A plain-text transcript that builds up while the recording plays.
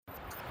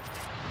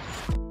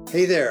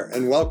Hey there,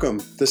 and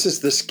welcome. This is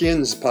the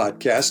Skins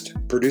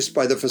podcast, produced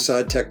by the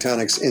Facade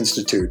Tectonics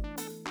Institute.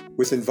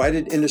 With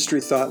invited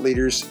industry thought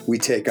leaders, we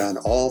take on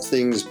all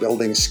things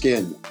building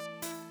skin.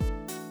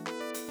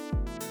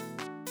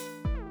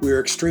 We are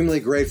extremely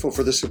grateful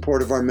for the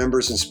support of our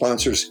members and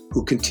sponsors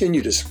who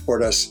continue to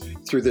support us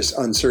through this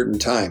uncertain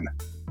time.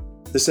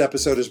 This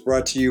episode is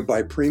brought to you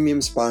by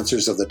premium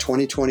sponsors of the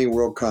 2020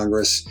 World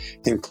Congress,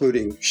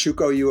 including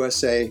Schuco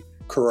USA,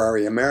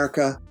 Carrari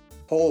America,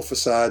 Pole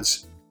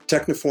Facades,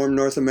 Techniform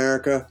North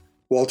America,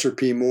 Walter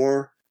P.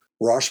 Moore,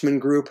 Roshman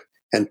Group,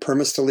 and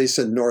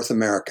Permastelisa North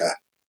America.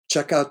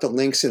 Check out the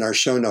links in our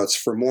show notes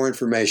for more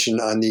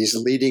information on these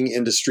leading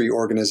industry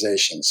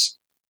organizations.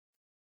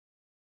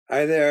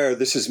 Hi there,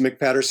 this is Mick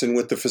Patterson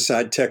with the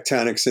Facade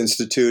Tectonics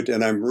Institute,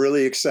 and I'm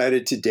really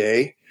excited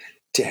today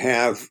to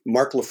have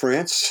Mark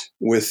LaFrance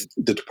with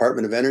the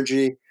Department of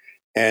Energy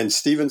and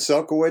Steven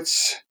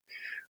Selkowitz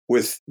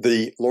with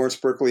the Lawrence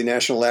Berkeley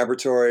National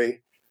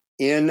Laboratory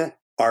in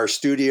our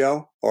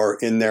studio, or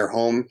in their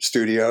home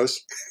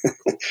studios,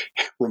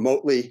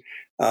 remotely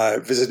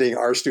visiting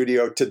our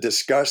studio to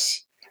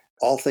discuss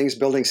all things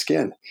building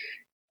skin.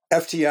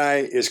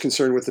 FTI is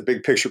concerned with the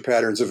big picture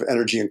patterns of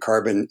energy and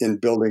carbon in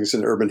buildings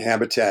and urban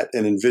habitat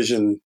and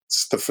envisions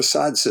the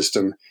facade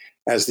system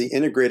as the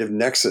integrative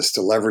nexus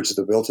to leverage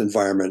the built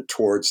environment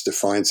towards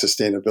defined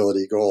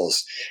sustainability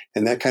goals.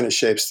 And that kind of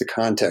shapes the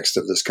context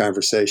of this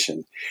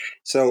conversation.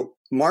 So,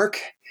 Mark,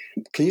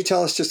 can you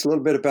tell us just a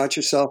little bit about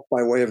yourself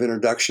by way of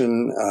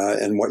introduction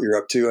and what you're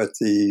up to at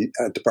the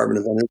Department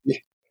of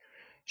Energy?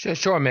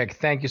 Sure, Mick.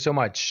 Thank you so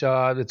much.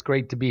 It's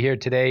great to be here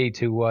today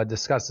to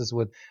discuss this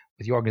with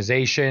the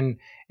organization.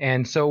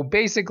 And so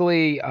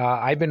basically,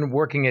 I've been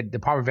working at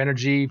Department of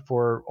Energy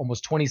for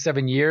almost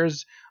 27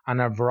 years on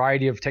a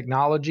variety of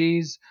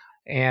technologies.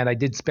 And I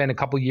did spend a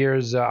couple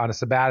years on a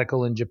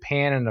sabbatical in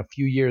Japan and a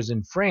few years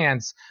in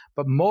France.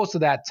 But most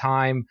of that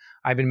time,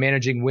 I've been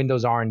managing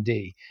Windows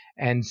R&D.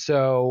 And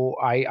so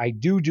I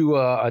do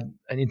an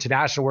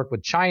international work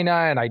with China,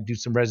 and I do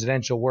some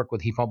residential work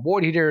with heat pump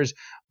board heaters.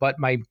 But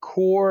my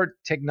core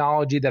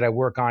technology that I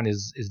work on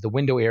is the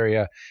window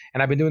area.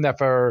 And I've been doing that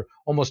for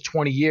almost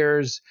 20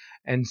 years.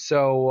 And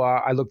so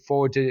I look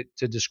forward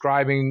to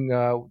describing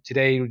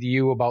today with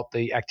you about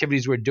the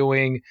activities we're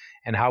doing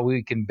and how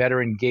we can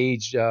better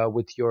engage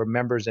with your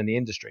members in the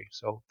industry.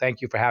 So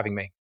thank you for having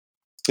me.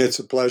 It's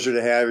a pleasure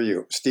to have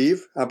you.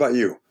 Steve, how about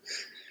you?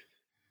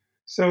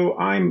 So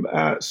I'm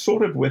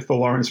sort of with the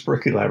Lawrence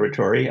Berkeley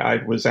Laboratory. I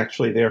was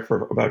actually there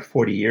for about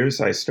 40 years.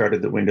 I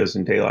started the Windows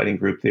and Daylighting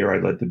group there. I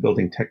led the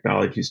Building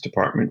Technologies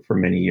department for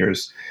many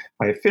years.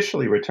 I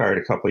officially retired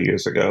a couple of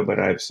years ago, but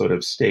I've sort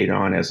of stayed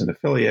on as an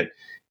affiliate,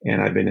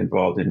 and I've been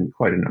involved in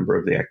quite a number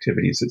of the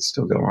activities that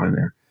still go on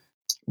there.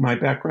 My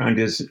background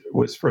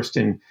was first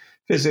in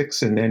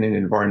physics and then in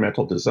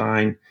environmental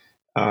design.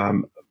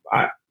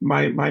 My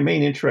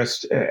main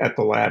interest at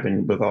the lab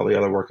and with all the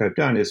other work I've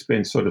done has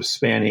been sort of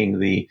spanning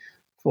the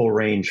full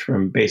range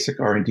from basic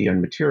R&D on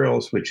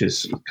materials, which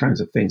is kinds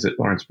of things that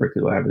Lawrence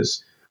Berkeley Lab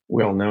is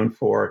well known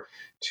for,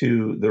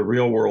 to the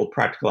real world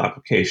practical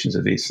applications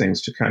of these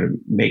things to kind of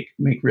make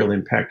real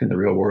impact in the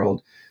real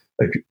world,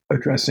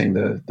 addressing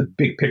the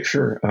big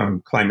picture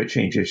climate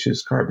change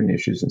issues, carbon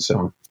issues, and so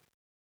on.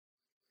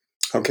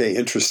 Okay,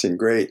 interesting,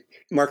 great.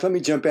 Mark, let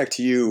me jump back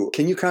to you.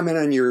 Can you comment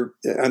on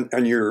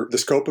the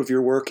scope of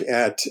your work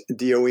at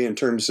DOE in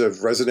terms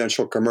of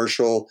residential,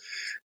 commercial,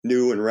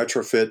 new and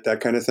retrofit, that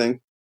kind of thing?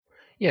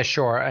 Yeah,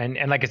 sure.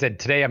 And like I said,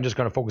 today I'm just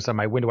going to focus on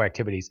my window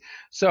activities.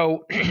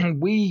 So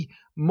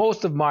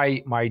most of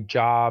my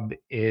job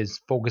is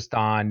focused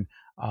on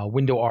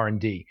window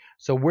R&D.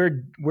 So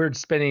we're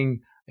spending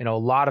a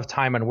lot of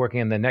time on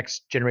working on the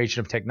next generation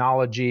of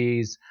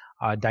technologies,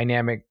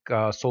 dynamic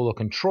solar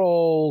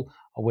control,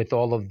 with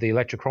all of the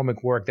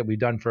electrochromic work that we've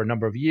done for a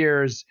number of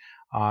years.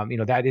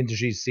 That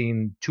industry's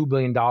seen $2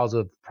 billion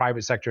of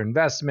private sector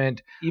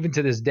investment. Even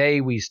to this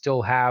day, we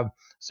still have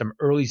some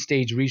early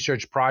stage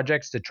research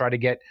projects to try to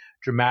get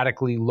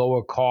dramatically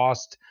lower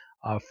cost,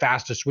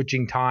 faster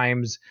switching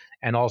times,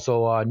 and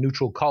also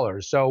neutral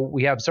colors. So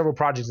we have several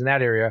projects in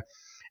that area.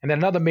 And then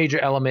another major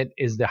element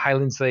is the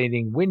highly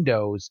insulating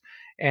windows.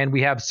 And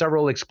we have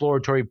several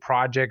exploratory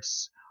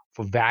projects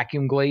for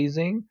vacuum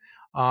glazing.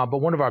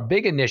 But one of our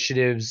big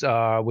initiatives,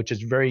 which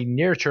is very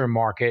near-term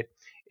market,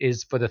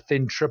 is for the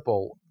thin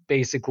triple,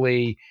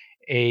 basically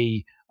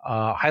a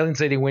highly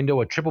insulating window,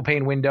 a triple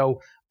pane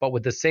window, but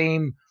with the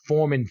same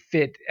form and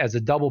fit as a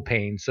double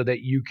pane so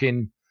that you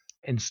can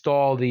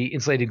install the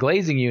insulated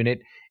glazing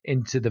unit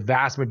into the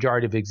vast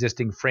majority of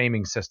existing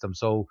framing systems.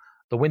 So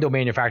the window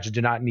manufacturers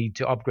do not need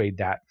to upgrade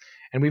that.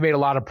 And we made a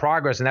lot of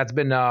progress, and that's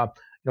been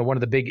one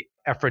of the big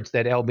efforts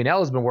that LB&L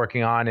has been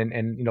working on.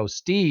 And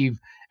Steve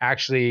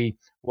actually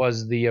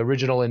was the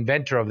original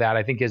inventor of that.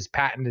 I think his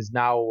patent is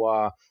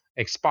now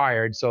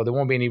expired, so there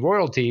won't be any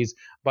royalties.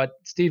 But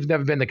Steve's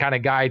never been the kind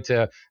of guy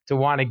to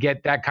want to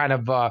get that kind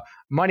of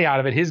money out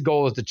of it. His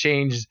goal is to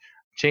change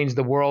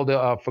the world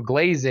for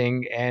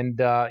glazing, and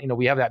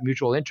we have that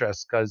mutual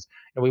interest because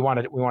we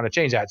want to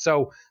change that.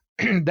 So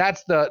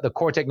that's the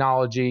core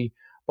technology.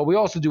 but we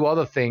also do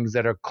other things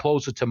that are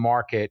closer to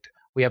market.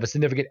 We have a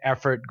significant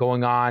effort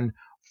going on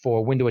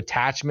for window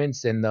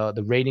attachments and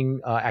the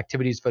rating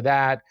activities for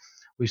that.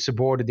 We've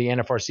supported the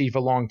NFRC for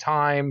a long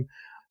time.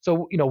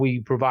 So, we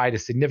provide a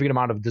significant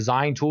amount of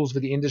design tools for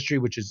the industry,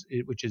 which is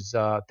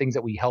things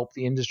that we help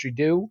the industry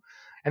do.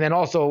 And then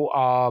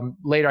also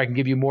later I can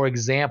give you more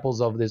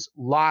examples of this.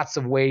 Lots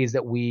of ways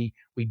that we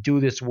do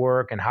this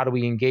work and how do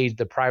we engage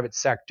the private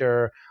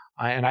sector.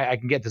 And I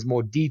can get this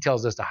more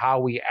details as to how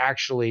we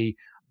actually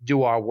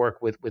do our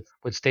work with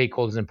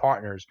stakeholders and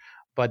partners.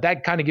 But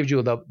that kind of gives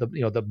you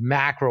the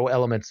macro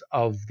elements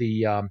of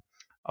the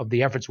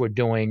efforts we're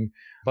doing.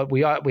 But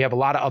we have a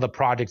lot of other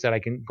projects that I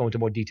can go into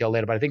more detail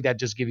later. But I think that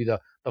just gives you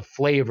the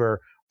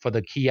flavor for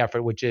the key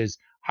effort, which is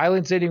highly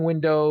insulating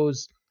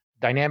windows,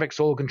 dynamic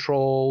solar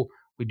control.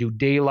 We do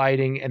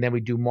daylighting, and then we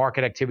do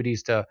market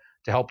activities to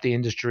help the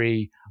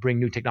industry bring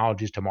new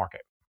technologies to market.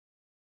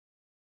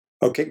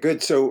 Okay,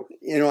 good. So,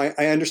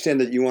 I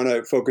understand that you want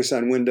to focus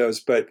on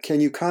Windows, but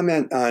can you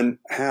comment on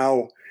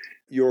how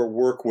your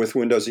work with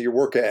Windows, your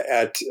work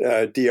at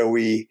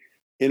DOE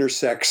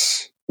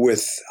intersects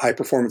with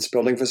high-performance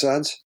building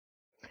facades?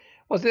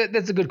 Well,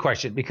 that's a good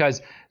question because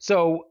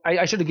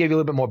I should have gave you a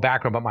little bit more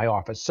background about my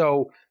office.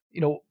 So,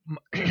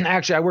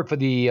 actually, I work for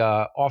the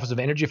Office of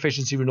Energy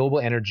Efficiency, Renewable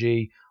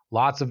Energy.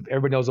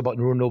 Everybody knows about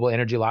renewable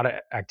energy, a lot of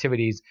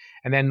activities.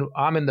 And then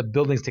I'm in the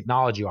Buildings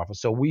Technology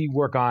Office. So we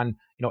work on,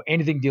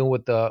 anything dealing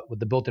with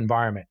the built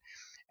environment.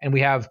 And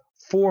we have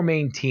 4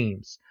 main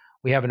teams.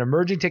 We have an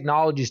emerging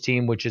technologies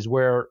team, which is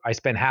where I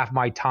spend half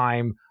my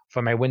time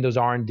for my Windows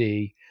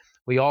R&D.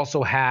 We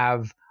also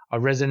have a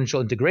residential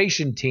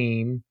integration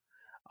team,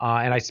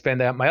 and I spend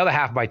my other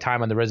half of my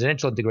time on the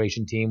residential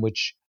integration team,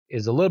 which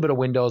is a little bit of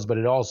Windows, but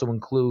it also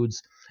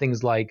includes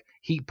things like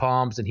heat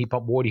pumps and heat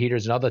pump water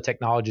heaters and other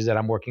technologies that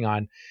I'm working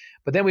on.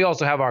 But then we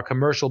also have our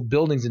commercial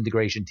buildings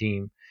integration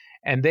team,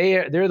 and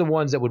they're the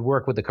ones that would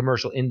work with the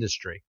commercial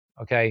industry.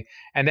 Okay,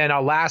 and then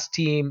our last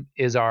team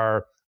is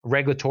our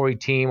regulatory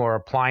team, or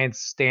appliance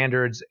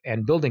standards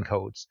and building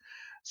codes.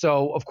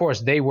 So of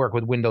course they work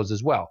with Windows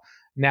as well.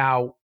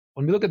 Now,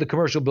 when we look at the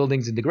commercial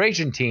buildings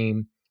integration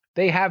team,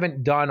 they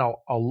haven't done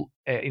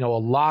a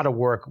lot of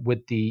work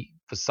with the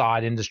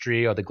facade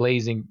industry or the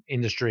glazing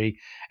industry,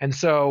 and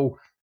so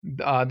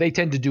they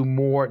tend to do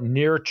more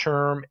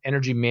near-term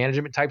energy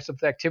management types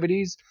of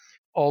activities.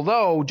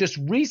 Although just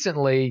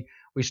recently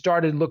we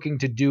started looking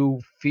to do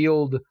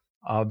field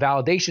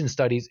validation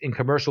studies in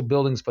commercial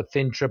buildings for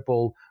thin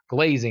triple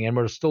glazing, and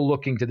we're still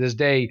looking to this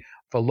day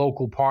for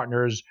local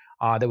partners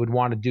that would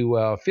want to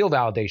do field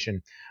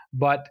validation.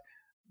 But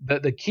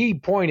the key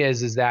point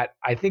is that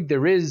I think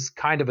there is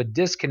kind of a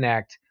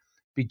disconnect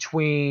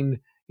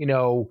between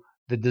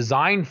the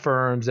design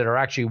firms that are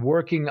actually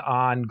working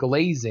on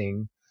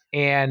glazing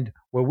and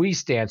where we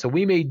stand. So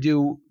we may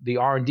do the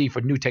R&D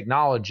for new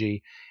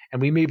technology, and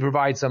we may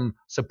provide some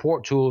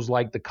support tools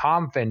like the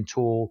ComFen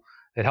tool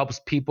that helps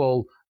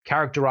people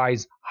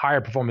characterize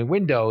higher performing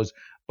windows,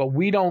 but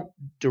we don't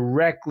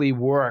directly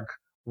work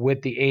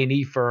with the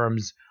A&E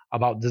firms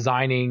about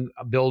designing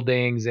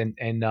buildings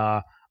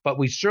but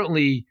we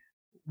certainly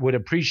would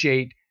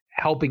appreciate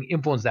helping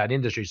influence that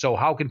industry. So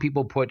how can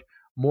people put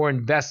more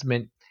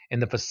investment in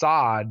the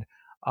facade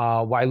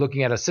while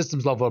looking at a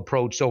systems level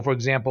approach? So for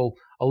example,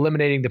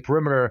 eliminating the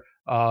perimeter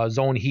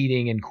zone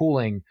heating and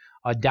cooling,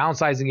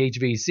 downsizing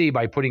HVAC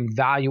by putting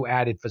value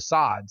added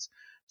facades.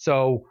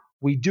 So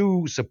we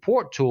do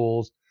support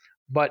tools,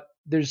 but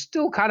there's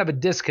still kind of a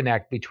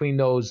disconnect between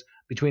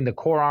the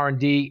core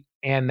R&D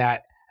and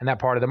that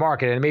part of the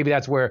market. And maybe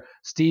that's where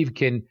Steve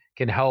can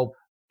help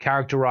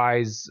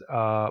characterize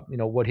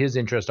what his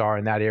interests are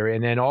in that area.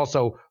 And then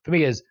also for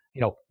me is,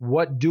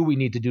 what do we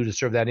need to do to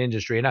serve that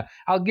industry? And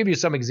I'll give you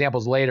some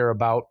examples later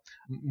about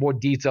more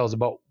details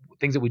about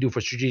things that we do for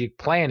strategic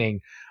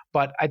planning.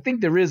 But I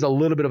think there is a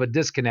little bit of a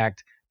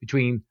disconnect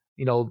between,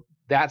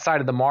 that side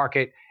of the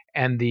market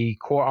and the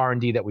core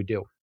R&D that we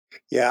do.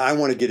 Yeah, I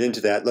want to get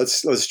into that.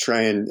 Let's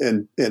try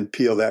and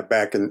peel that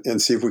back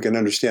and see if we can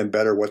understand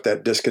better what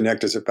that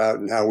disconnect is about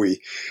and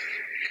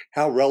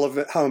how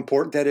relevant, how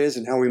important that is,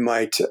 and how we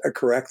might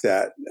correct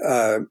that.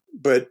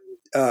 But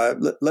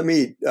let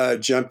me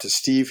jump to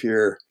Steve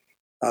here.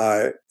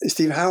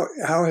 Steve, how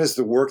has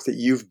the work that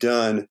you've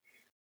done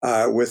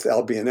with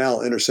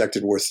LBNL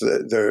intersected with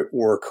the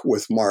work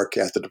with Mark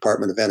at the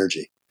Department of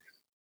Energy?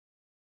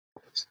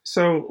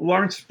 So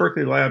Lawrence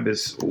Berkeley Lab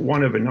is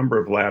one of a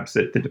number of labs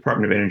that the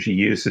Department of Energy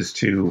uses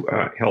to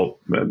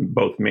help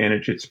both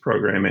manage its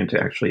program and to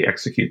actually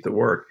execute the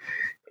work.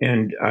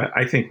 And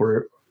I think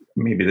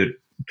maybe the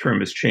term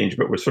has changed,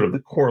 but we're sort of the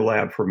core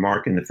lab for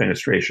Mark in the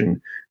fenestration,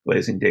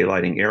 glazing,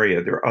 daylighting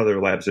area. There are other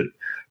labs that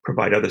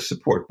provide other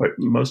support, but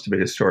most of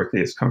it historically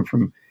has come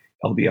from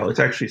LBL. It's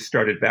actually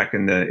started back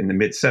in the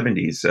mid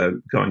 70s,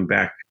 going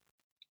back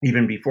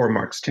even before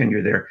Mark's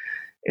tenure there.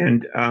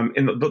 And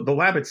the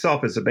lab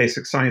itself is a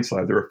basic science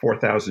lab. There are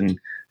 4,000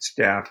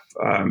 staff,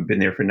 been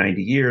there for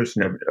 90 years,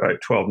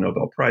 12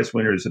 Nobel Prize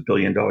winners, $1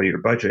 billion a year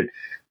budget.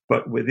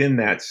 But within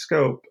that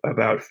scope,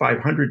 about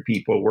 500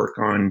 people work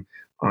on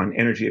on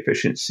energy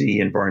efficiency,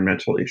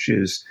 environmental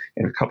issues,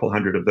 and a couple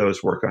hundred of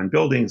those work on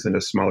buildings, and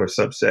a smaller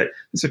subset.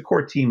 It's a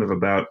core team of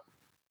about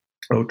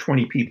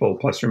 20 people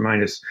plus or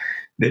minus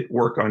that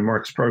work on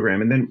Mark's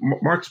program. And then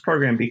Mark's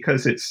program,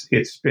 because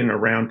it's been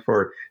around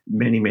for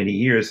many, many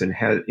years and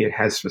it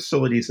has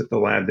facilities at the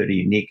lab that are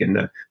unique in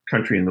the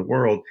country and the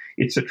world,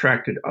 it's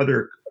attracted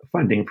other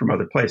funding from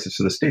other places.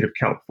 So the state of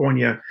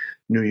California,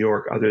 New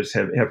York, others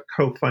have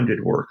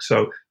co-funded work.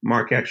 So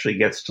Mark actually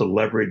gets to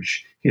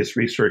leverage his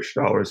research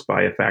dollars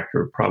by a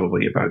factor of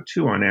probably about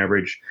 2 on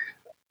average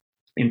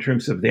in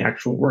terms of the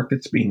actual work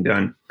that's being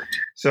done.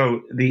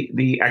 So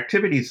the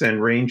activities then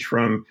range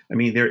from,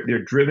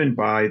 they're driven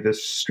by the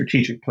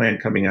strategic plan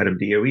coming out of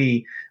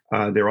DOE.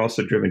 They're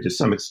also driven to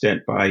some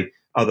extent by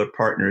other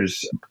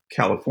partners.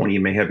 California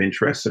may have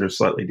interests that are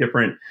slightly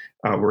different.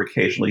 We're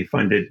occasionally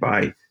funded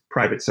by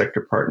private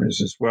sector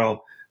partners as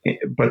well.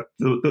 But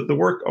the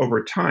work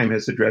over time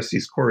has addressed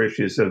these core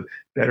issues of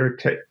better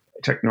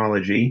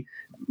technology,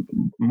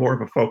 more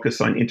of a focus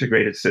on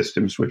integrated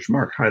systems, which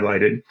Mark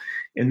highlighted,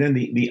 and then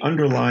the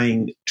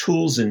underlying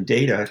tools and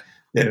data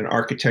that an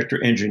architect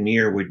or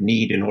engineer would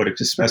need in order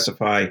to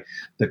specify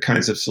the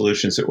kinds of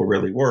solutions that will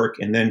really work.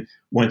 And then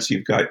once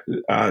you've got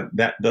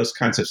those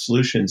kinds of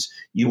solutions,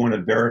 you want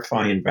to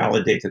verify and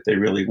validate that they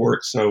really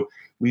work. So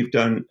we've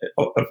done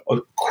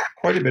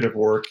quite a bit of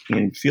work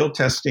in field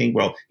testing,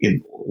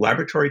 in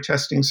laboratory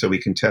testing, so we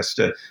can test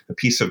a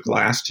piece of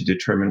glass to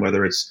determine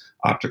whether its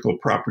optical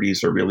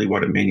properties are really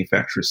what a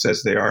manufacturer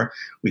says they are.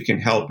 We can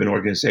help an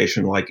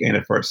organization like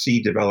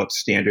NFRC develop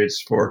standards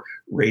for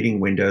rating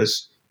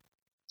windows.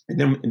 And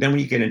then when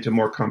you get into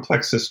more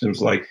complex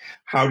systems, like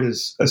how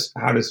does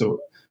a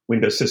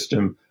window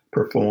system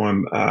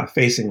perform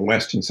facing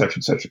west in such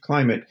and such a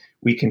climate,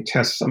 we can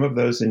test some of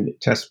those in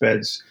test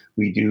beds.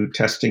 We do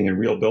testing in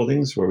real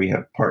buildings where we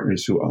have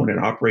partners who own and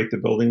operate the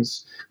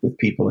buildings with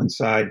people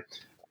inside.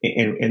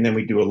 And then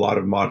we do a lot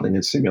of modeling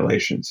and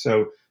simulation.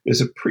 So there's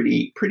a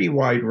pretty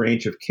wide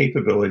range of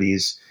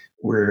capabilities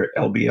where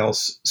LBL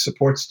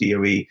supports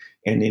DOE.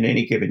 And in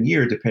any given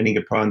year, depending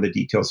upon the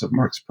details of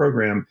Mark's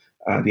program,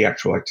 the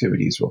actual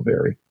activities will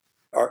vary.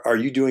 Are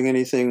you doing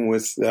anything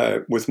with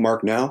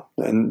Mark now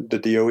and the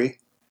DOE?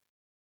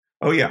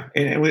 Oh yeah,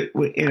 and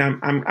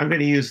I'm going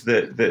to use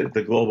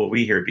the global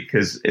we here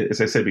because, as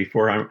I said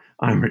before,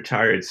 I'm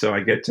retired, so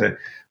I get to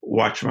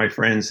watch my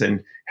friends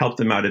and help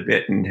them out a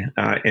bit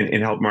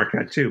and help Mark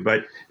out too.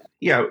 But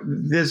yeah,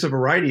 there's a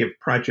variety of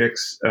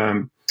projects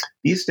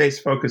these days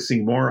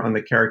focusing more on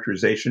the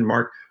characterization.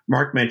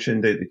 Mark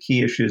mentioned the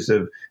key issues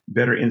of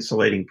better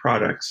insulating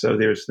products. So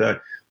there's the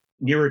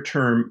nearer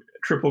term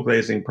triple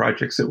glazing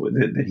projects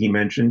that he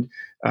mentioned.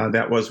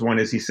 That was one,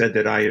 as he said,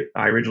 that I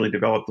originally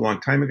developed a long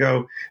time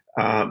ago.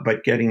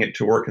 But getting it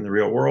to work in the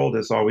real world,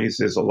 as always,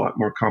 is a lot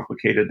more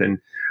complicated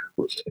than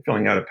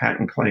filling out a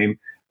patent claim.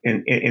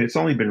 And it's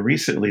only been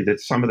recently that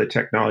some of the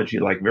technology,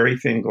 like very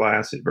thin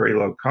glass at very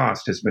low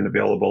cost, has been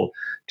available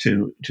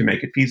to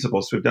make it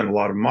feasible. So we've done a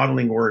lot of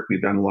modeling work.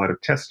 We've done a lot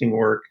of testing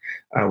work.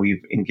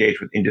 We've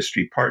engaged with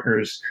industry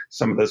partners.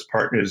 Some of those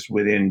partners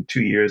within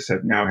 2 years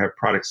now have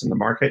products in the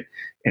market.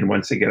 And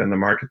once they get on the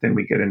market, then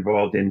we get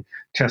involved in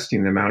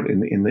testing them out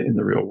in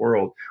the real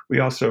world. We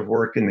also have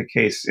worked in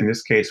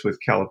this case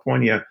with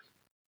California.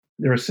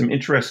 There are some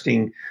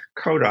interesting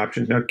code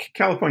options. Now,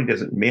 California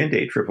doesn't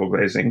mandate triple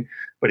glazing,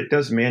 but it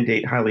does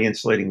mandate highly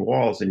insulating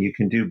walls, and you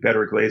can do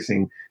better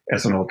glazing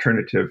as an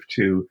alternative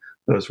to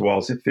those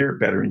walls if they're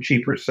better and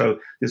cheaper. So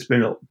there's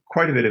been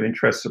quite a bit of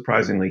interest,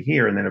 surprisingly,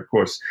 here. And then, of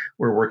course,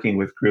 we're working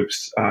with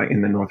groups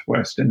in the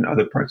Northwest and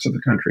other parts of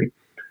the country.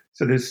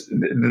 So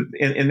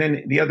and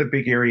then the other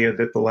big area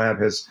that the lab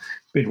has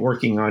been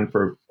working on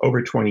for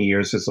over 20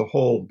 years is the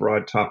whole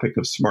broad topic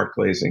of smart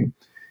glazing.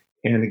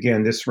 And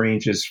again, this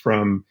ranges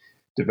from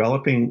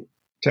developing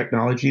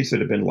technologies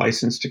that have been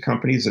licensed to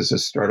companies. As a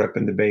startup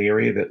in the Bay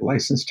Area that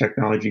licensed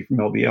technology from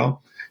LBL.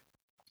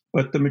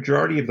 But the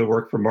majority of the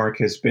work for Mark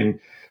has been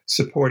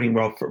supporting,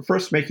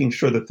 first making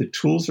sure that the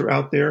tools are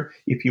out there.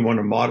 If you want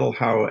to model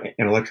how an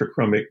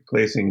electrochromic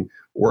glazing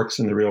works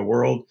in the real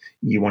world,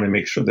 you want to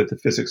make sure that the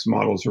physics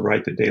models are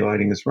right, the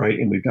daylighting is right,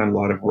 and we've done a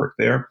lot of work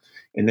there.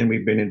 And then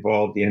we've been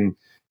involved in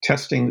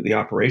testing the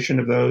operation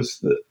of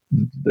those.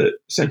 The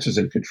sensors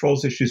and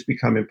controls issues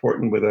become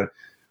important with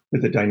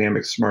the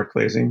dynamic smart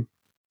glazing.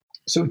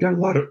 So we've done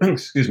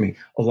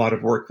a lot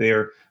of work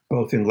there,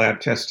 both in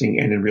lab testing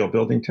and in real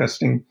building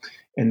testing.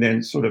 And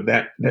then sort of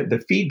that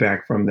the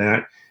feedback from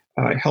that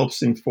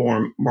helps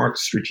inform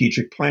Mark's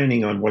strategic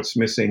planning on what's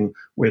missing,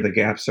 where the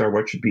gaps are,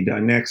 what should be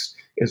done next,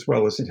 as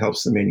well as it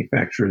helps the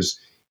manufacturers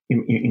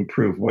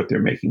improve what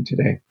they're making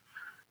today.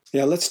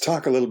 Yeah, let's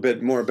talk a little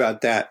bit more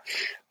about that.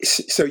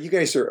 So you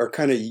guys are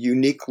kind of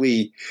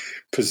uniquely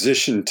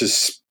positioned to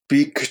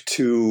speak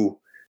to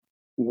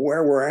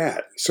where we're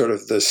at, sort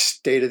of the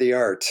state of the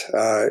art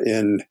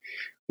in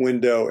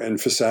window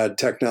and facade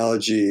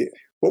technology.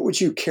 What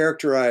would you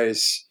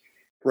characterize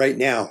right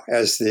now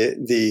as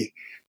the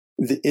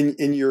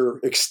in your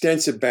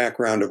extensive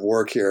background of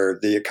work here,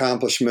 the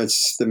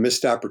accomplishments, the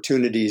missed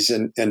opportunities,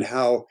 and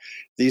how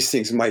these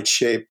things might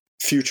shape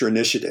future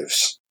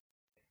initiatives?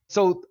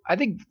 So I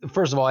think,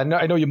 first of all, I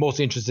know you're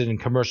mostly interested in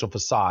commercial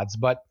facades,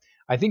 but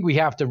I think we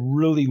have to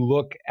really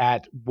look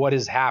at what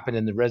has happened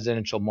in the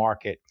residential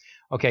market.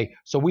 Okay,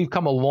 so we've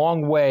come a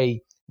long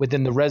way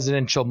within the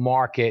residential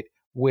market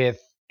with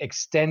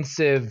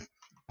extensive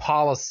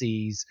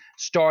policies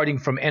starting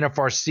from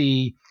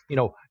NFRC,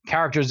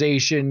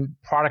 characterization,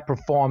 product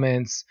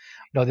performance,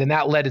 then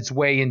that led its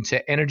way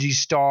into Energy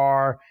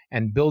Star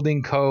and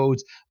building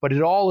codes, but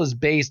it all is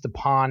based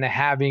upon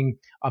having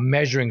a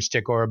measuring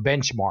stick or a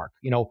benchmark,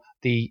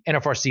 the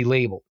NFRC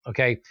label,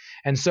 okay?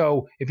 And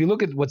so if you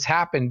look at what's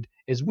happened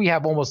is we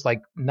have almost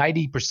like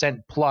 90%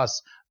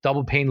 plus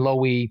double pane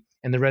low E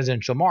in the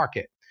residential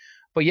market.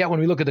 But yet when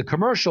we look at the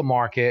commercial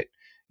market,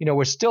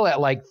 we're still at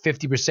like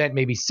 50%,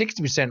 maybe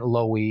 60%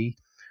 low E.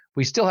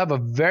 We still have a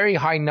very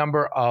high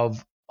number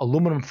of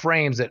aluminum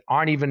frames that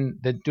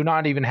do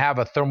not even have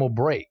a thermal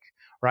break,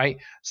 right?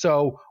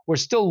 So we're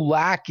still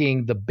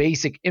lacking the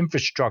basic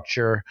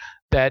infrastructure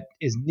that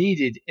is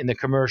needed in the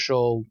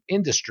commercial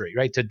industry,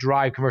 right, to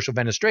drive commercial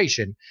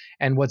fenestration.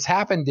 And what's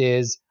happened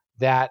is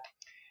that,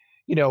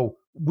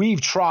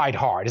 we've tried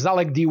hard. It's not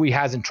like DOE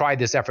hasn't tried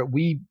this effort.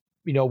 We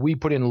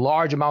put in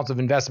large amounts of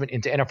investment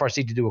into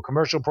NFRC to do a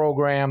commercial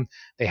program.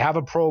 They have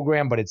a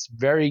program, but it's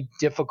very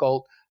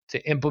difficult to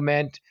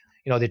implement.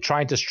 They're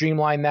trying to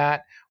streamline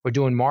that. We're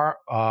doing more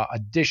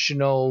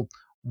additional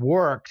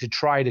work to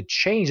try to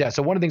change that.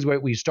 So one of the things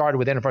we started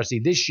with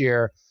NFRC this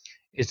year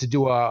is to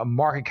do a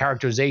market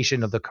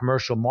characterization of the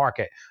commercial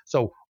market.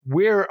 So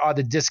where are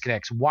the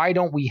disconnects? Why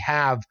don't we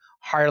have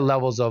higher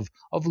levels of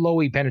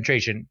low E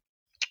penetration?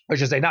 I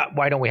should say not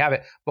why don't we have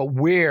it, but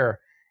where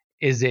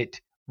is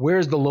it?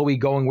 Where's the low E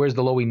going? Where's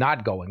the low E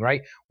not going,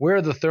 right? Where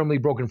are the thermally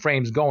broken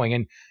frames going?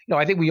 And,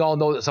 I think we all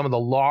know that some of the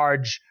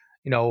large,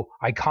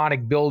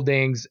 iconic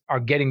buildings are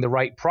getting the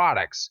right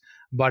products.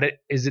 But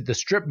is it the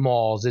strip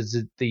malls? Is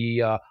it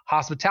the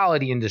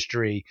hospitality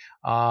industry?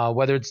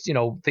 Whether it's,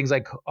 things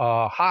like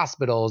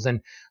hospitals.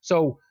 And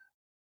so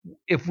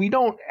if we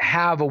don't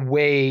have a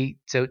way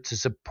to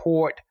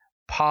support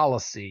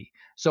policy,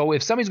 so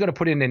if somebody's going to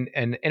put in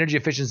an energy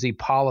efficiency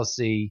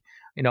policy,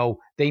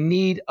 they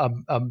need a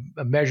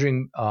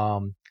measuring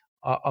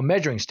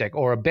stick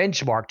or a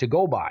benchmark to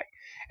go by.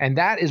 And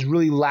that is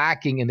really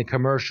lacking in the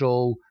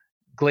commercial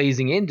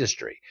glazing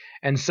industry.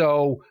 And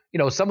so,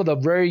 some of the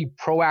very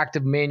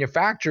proactive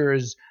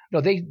manufacturers,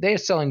 they're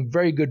selling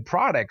very good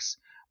products,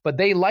 but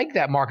they like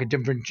that market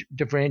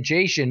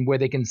differentiation where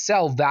they can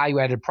sell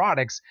value-added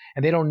products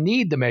and they don't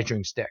need the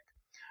measuring stick.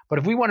 But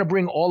if we want to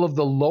bring all of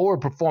the lower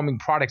performing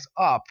products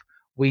up,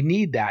 we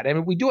need that.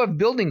 And we do have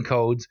building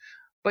codes,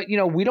 but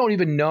we don't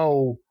even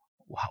know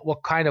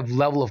what kind of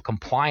level of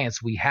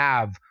compliance we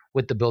have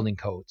with the building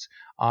codes.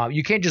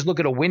 You can't just look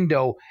at a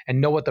window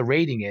and know what the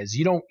rating is.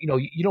 You don't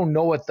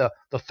know what the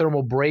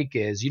thermal break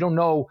is. You don't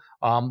know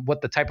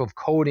what the type of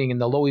coating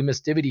and the low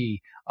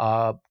emissivity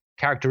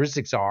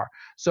characteristics are.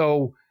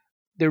 So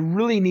there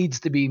really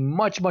needs to be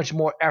much, much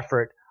more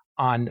effort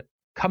on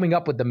coming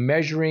up with the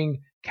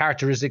measuring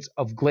characteristics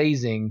of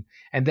glazing,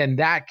 and then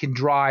that can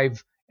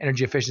drive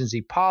energy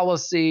efficiency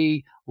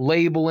policy,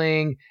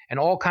 labeling, and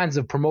all kinds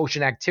of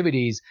promotion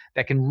activities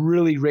that can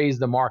really raise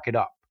the market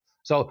up.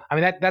 So,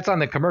 that's on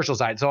the commercial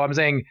side. So I'm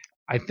saying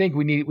I think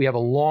we have a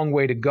long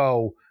way to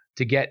go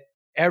to get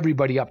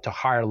everybody up to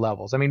higher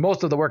levels.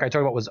 Most of the work I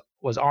talked about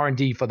was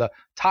R&D for the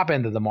top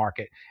end of the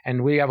market,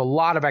 and we have a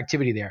lot of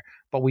activity there,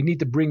 but we need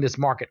to bring this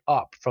market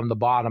up from the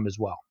bottom as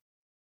well.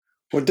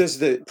 Well, does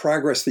the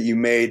progress that you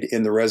made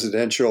in the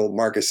residential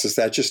markets, does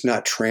that just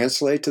not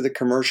translate to the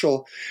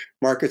commercial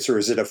markets, or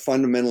is it a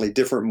fundamentally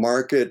different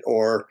market?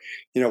 Or,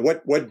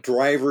 what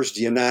drivers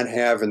do you not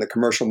have in the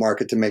commercial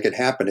market to make it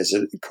happen? Is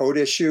it a code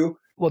issue?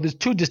 Well, there's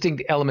two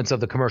distinct elements of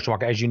the commercial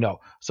market, as you know.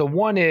 So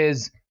one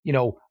is,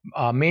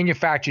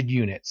 manufactured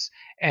units,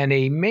 and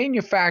a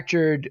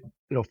manufactured,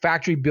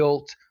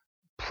 factory-built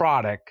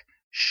product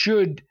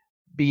should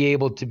be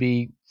able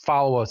to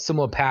follow a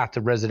similar path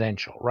to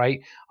residential,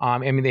 right?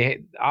 They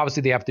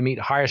have to meet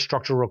higher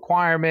structural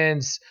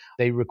requirements.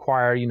 They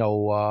require,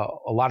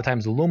 a lot of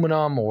times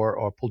aluminum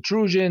or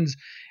pultrusions.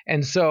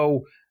 And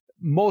so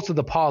most of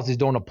the policies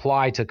don't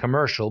apply to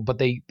commercial, but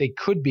they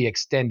could be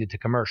extended to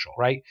commercial,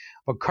 right?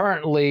 But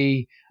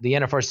currently the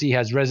NFRC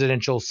has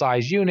residential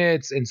size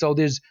units. And so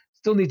there's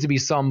still needs to be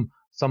some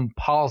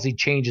policy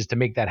changes to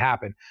make that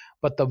happen.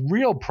 But the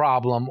real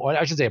problem, or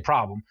I should say a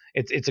problem,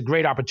 it's a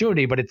great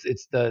opportunity, but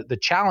it's the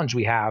challenge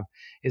we have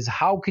is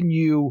how can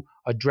you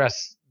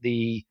address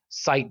the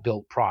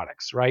site-built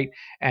products, right?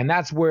 And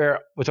that's where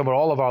we're talking about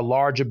all of our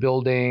larger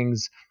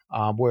buildings,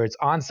 where it's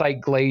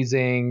on-site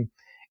glazing,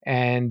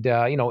 and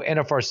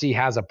NFRC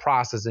has a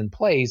process in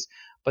place,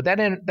 but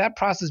that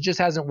process just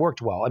hasn't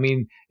worked well.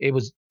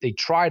 They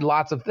tried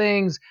lots of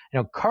things.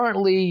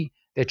 Currently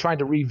they're trying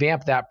to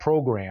revamp that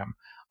program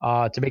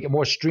to make it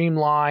more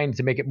streamlined,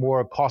 to make it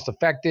more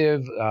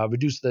cost-effective,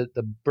 reduce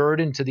the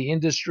burden to the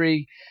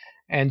industry.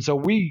 And so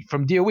we,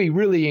 from DOE,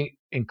 really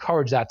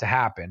encourage that to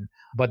happen.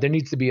 But there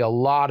needs to be a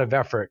lot of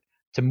effort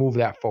to move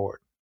that forward.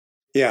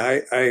 Yeah,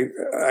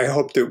 I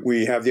hope that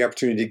we have the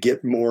opportunity to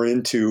get more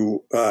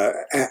into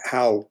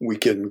how we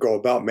can go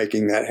about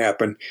making that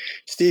happen.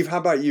 Steve, how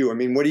about you? I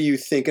mean, what are you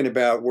thinking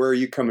about? Where are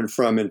you coming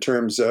from in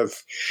terms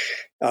of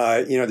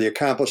the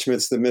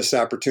accomplishments, the missed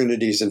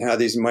opportunities, and how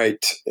these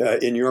might,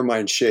 in your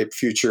mind, shape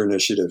future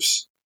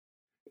initiatives?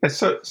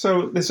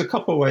 So there's a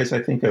couple of ways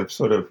I think of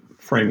sort of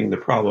framing the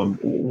problem.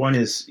 One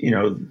is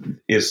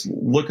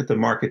look at the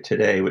market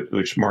today,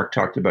 which Mark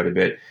talked about a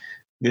bit.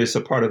 There's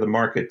a part of the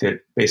market that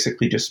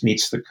basically just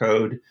meets the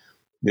code.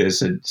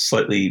 There's a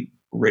slightly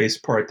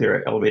raised part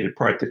there, elevated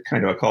part that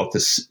kind of, I call it the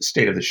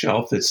state of the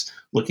shelf. That's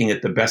looking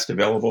at the best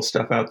available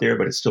stuff out there,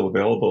 but it's still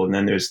available. And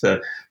then there's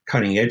the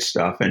cutting edge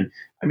stuff. And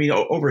I mean,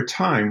 over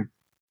time,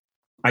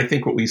 I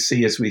think what we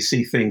see is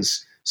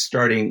things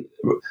starting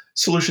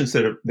solutions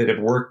that have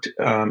worked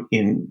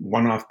in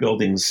one-off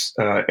buildings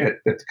at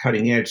the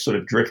cutting edge sort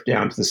of drift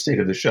down to the state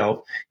of the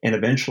shelf, and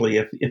eventually,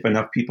 if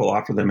enough people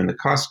offer them and the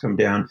costs come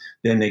down,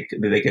 then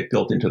they get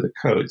built into the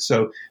code.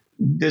 So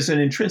there's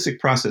an intrinsic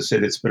process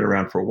that's been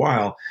around for a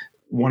while.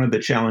 One of the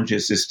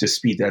challenges is to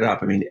speed that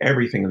up. I mean,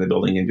 everything in the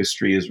building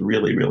industry is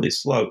really, really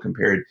slow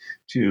compared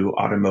to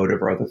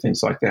automotive or other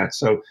things like that.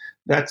 So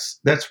that's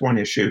one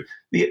issue.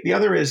 The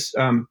other is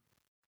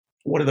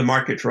what are the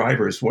market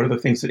drivers? What are the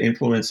things that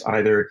influence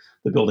either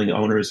the building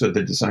owners or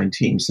the design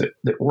teams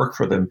that work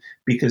for them?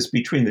 Because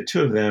between the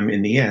two of them,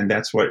 in the end,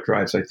 that's what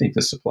drives, I think,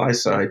 the supply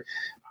side.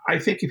 I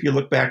think if you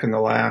look back in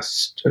the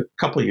last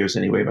couple of years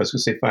anyway, I was going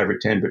to say 5 or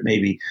 10, but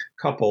maybe a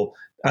couple,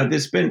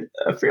 there's been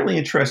a fairly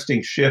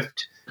interesting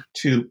shift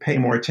to pay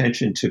more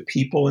attention to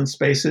people in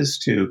spaces,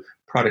 to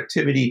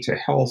productivity, to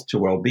health, to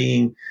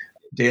well-being.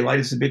 Daylight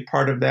is a big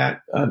part of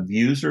that.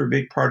 Views are a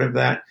big part of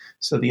that.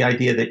 So the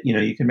idea that,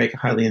 you can make a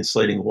highly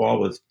insulating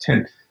wall with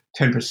 10%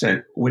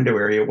 window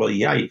area, well,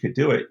 yeah, you could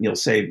do it.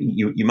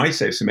 You might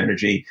save some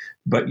energy,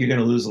 but you're going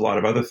to lose a lot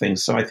of other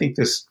things. So I think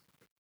this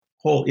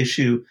whole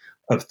issue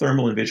of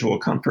thermal and visual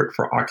comfort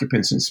for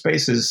occupants in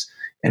spaces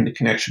and the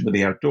connection with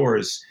the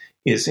outdoors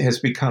has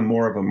become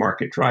more of a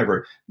market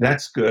driver.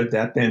 That's good.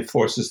 That then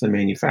forces the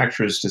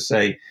manufacturers to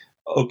say,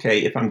 okay,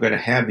 if I'm going to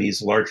have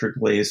these larger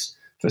glazed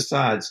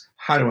facades,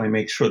 how do I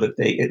make sure that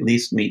they at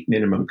least meet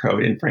minimum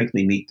code and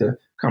frankly meet the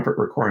comfort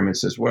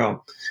requirements as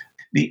well?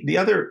 The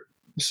other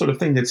sort of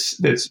thing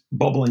that's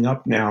bubbling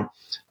up now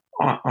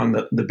on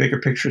the bigger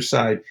picture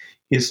side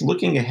is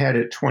looking ahead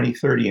at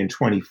 2030 and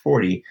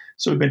 2040.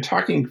 So we've been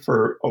talking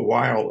for a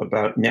while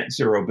about net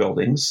zero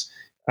buildings.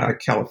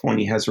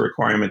 California has a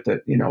requirement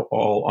that,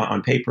 all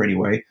on paper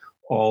anyway,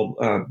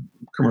 all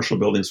commercial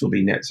buildings will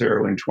be net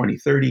zero in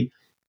 2030.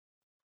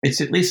 It's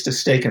at least a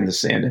stake in the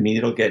sand. I mean,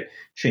 it'll get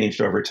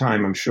changed over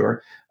time, I'm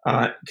sure.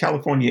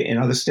 California and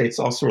other states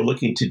also are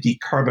looking to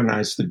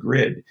decarbonize the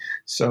grid.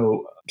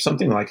 So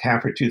something like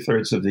half or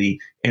 2/3 of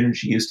the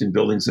energy used in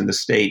buildings in the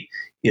state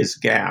is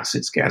gas.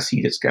 It's gas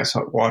heat, it's gas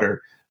hot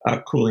water,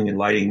 cooling and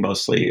lighting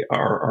mostly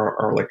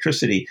are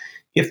electricity.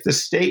 If the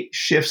state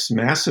shifts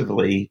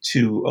massively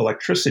to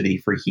electricity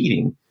for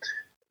heating,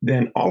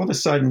 then all of a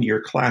sudden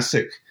your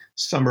classic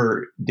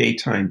summer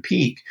daytime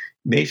peak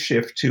may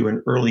shift to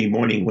an early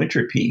morning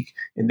winter peak.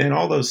 And then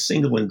all those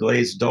single and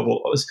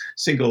double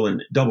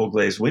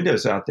glazed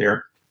windows out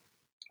there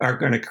are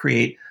going to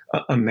create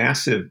a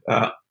massive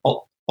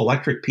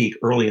electric peak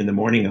early in the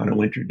morning on a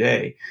winter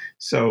day.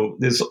 So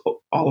there's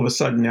all of a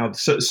sudden now,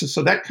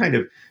 so that kind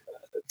of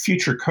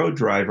future code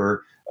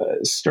driver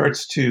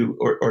starts to,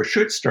 or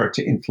should start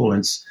to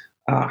influence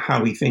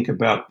how we think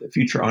about the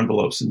future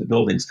envelopes in the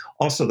buildings.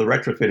 Also, the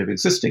retrofit of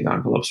existing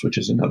envelopes, which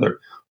is another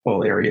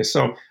whole area.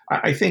 So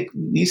I think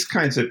these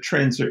kinds of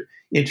trends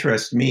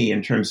interest me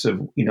in terms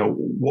of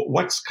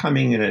what's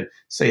coming in a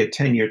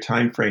 10-year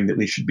time frame that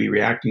we should be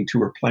reacting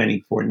to or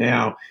planning for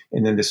now,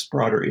 and then this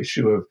broader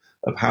issue of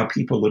how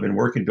people live and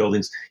work in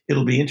buildings.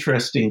 It'll be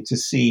interesting to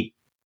see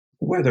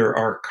whether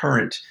our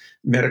current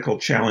medical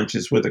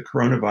challenges with the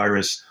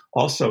coronavirus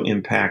also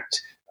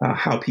impact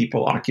how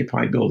people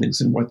occupy buildings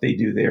and what they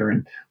do there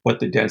and what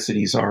the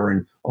densities are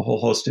and a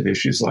whole host of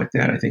issues like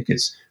that. I think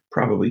it's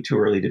probably too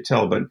early to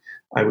tell, but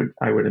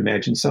I would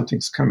imagine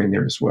something's coming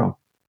there as well.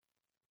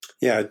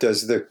 Yeah, it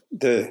does.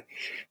 The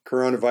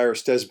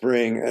coronavirus does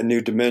bring a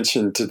new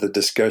dimension to the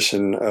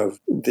discussion of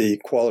the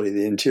quality of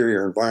the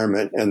interior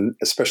environment, and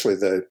especially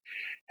the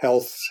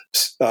health,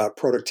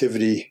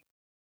 productivity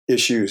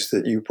issues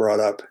that you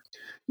brought up.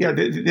 Yeah,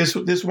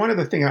 there's one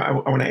other thing I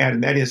want to add,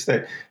 and that is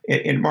that,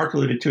 and Mark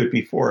alluded to it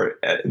before,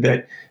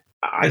 that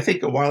I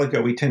think a while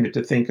ago we tended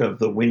to think of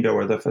the window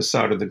or the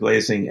facade or the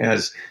glazing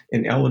as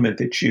an element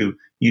that you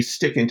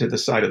stick into the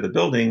side of the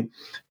building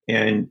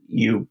and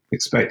you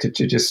expect it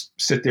to just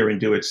sit there and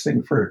do its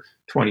thing for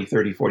 20,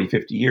 30, 40,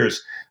 50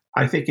 years.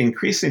 I think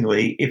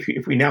increasingly,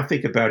 if we now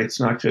think about it, it's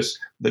not just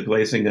the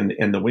glazing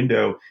and the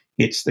window,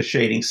 it's the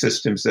shading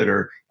systems that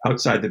are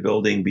outside the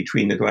building,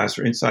 between the glass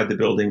or inside the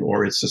building,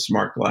 or it's a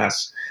smart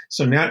glass.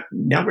 So now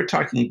we're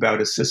talking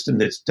about a system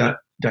that's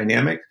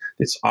dynamic,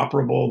 that's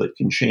operable, that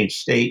can change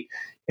state.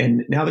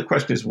 And now the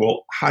question is,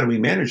 well, how do we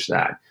manage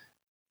that?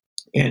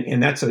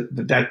 And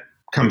that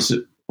comes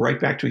right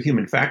back to a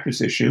human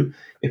factors issue.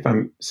 If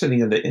I'm sitting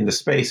in the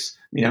space,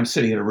 I'm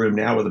sitting in a room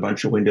now with a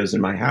bunch of windows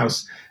in my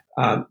house.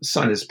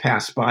 Sun has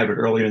passed by, but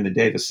earlier in the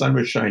day, the sun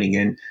was shining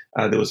in.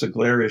 There was a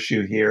glare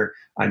issue here.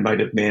 I might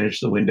have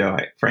managed the window.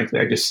 Frankly,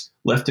 I just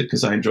left it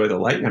because I enjoy the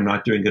light and I'm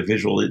not doing a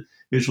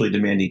visually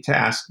demanding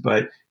task.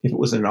 But if it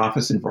was an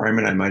office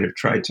environment, I might have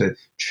tried to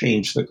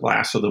change the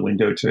glass of the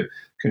window to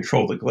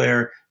control the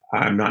glare.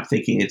 I'm not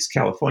thinking it's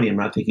California. I'm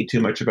not thinking too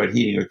much about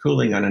heating or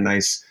cooling on a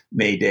nice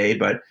May day,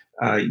 but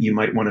you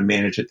might want to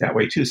manage it that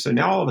way too. So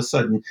now all of a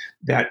sudden,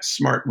 that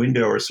smart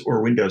window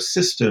or window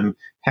system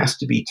has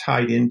to be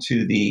tied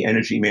into the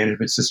energy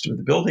management system of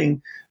the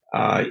building.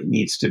 It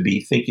needs to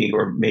be thinking,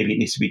 or maybe it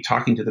needs to be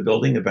talking to the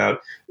building about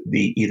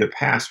the either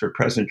past or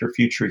present or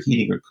future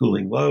heating or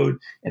cooling load.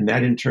 And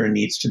that in turn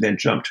needs to then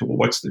jump to, well,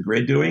 what's the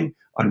grid doing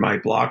on my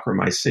block or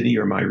my city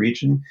or my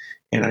region?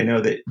 And I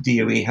know that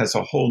DOE has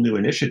a whole new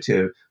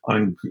initiative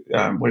on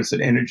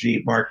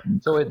energy, Mark?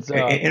 So it's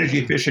energy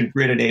efficient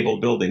grid enabled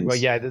buildings. Well,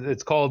 yeah,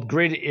 it's called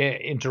grid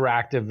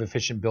interactive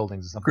efficient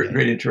buildings or something.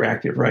 Grid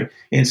interactive, right?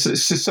 And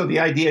so the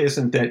idea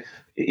isn't that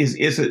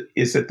is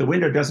that the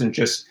window doesn't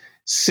just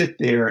sit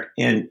there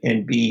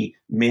and be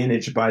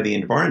managed by the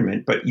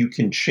environment, but you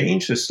can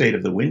change the state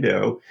of the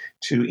window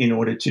in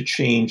order to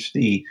change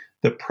the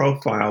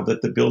profile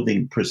that the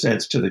building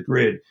presents to the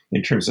grid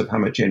in terms of how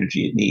much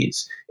energy it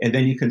needs. And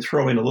then you can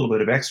throw in a little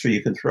bit of extra.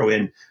 You can throw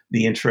in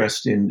the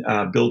interest in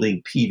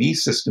building PV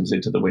systems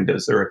into the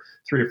windows. There are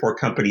 3 or 4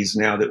 companies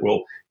now that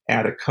will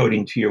add a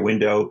coating to your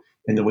window,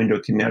 and the window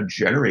can now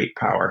generate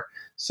power.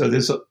 So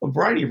there's a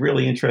variety of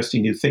really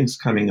interesting new things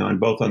coming on,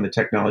 both on the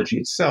technology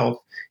itself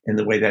and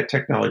the way that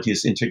technology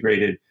is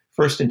integrated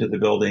first into the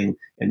building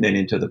and then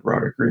into the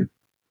broader grid.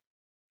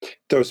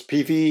 Those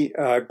PV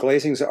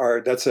glazings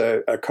that's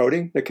a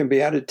coating that can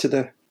be added to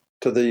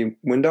the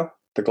window,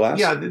 the glass?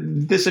 Yeah,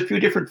 there's a few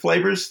different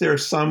flavors. There are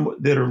some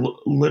that are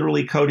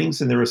literally coatings,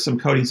 and there are some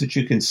coatings that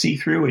you can see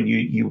through, and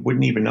you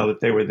wouldn't even know that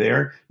they were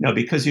there. Now,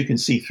 because you can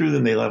see through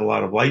them, they let a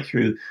lot of light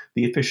through.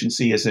 The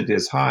efficiency isn't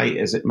as high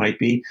as it might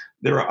be.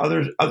 There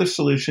are other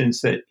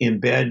solutions that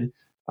embed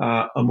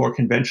a more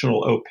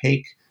conventional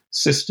opaque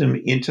system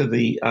into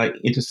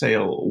say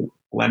a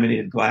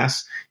laminated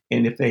glass,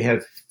 and if they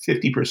have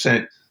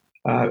 50%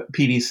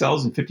 PV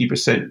cells and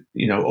 50%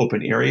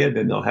 open area,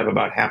 then they'll have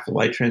about half the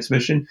light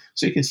transmission.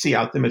 So you can see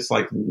out them. It's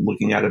like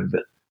looking out of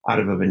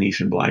a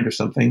Venetian blind or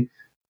something.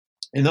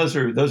 And those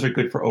are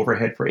good for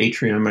overhead, for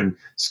atrium and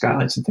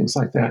skylights and things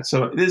like that.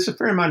 So there's a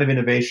fair amount of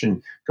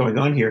innovation going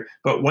on here.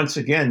 But once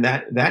again,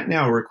 that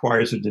now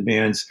requires or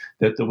demands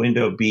that the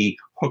window be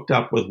hooked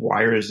up with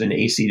wires and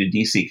AC to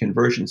DC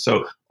conversion.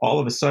 So all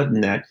of a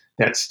sudden, that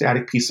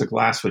static piece of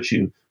glass, which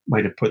you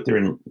might have put there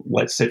and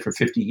let sit for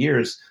 50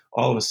 years,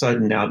 all of a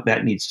sudden now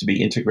that needs to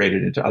be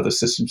integrated into other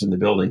systems in the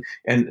building.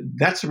 And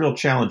that's a real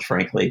challenge,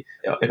 frankly,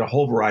 at a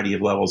whole variety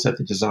of levels, at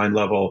the design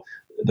level,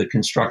 the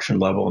construction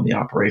level, and the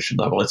operation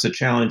level. It's a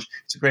challenge.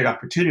 It's a great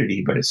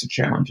opportunity, but it's a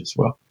challenge as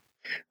well.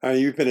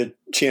 You've been a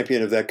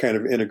champion of that kind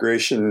of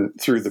integration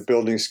through the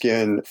building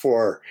skin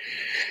for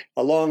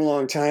a long,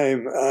 long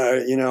time,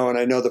 and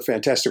I know the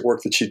fantastic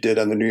work that you did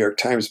on the New York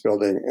Times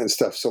building and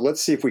stuff. So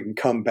let's see if we can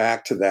come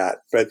back to that.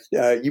 But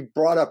you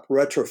brought up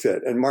retrofit.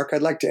 And Mark,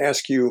 I'd like to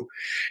ask you,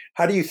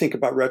 how do you think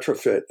about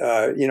retrofit?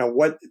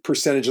 What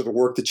percentage of the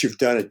work that you've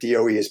done at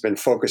DOE has been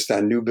focused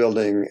on new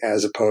buildings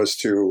as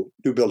opposed to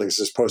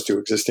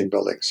existing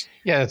buildings?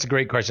 Yeah, that's a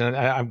great question.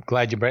 I'm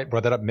glad you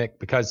brought that up, Mick,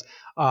 because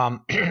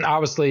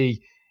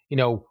obviously,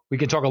 we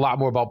can talk a lot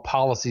more about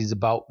policies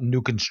about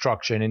new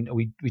construction, and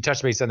we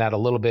touched base on that a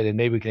little bit, and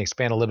maybe we can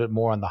expand a little bit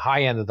more on the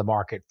high end of the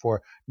market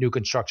for new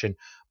construction.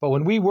 But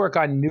when we work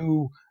on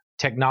new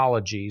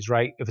technologies,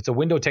 right? If it's a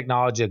window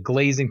technology, a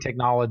glazing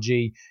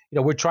technology,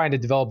 we're trying to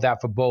develop that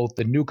for both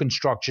the new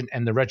construction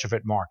and the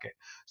retrofit market.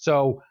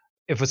 So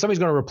if somebody's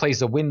going to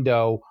replace a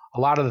window, a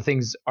lot of the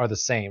things are the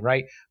same,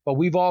 right? But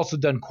we've also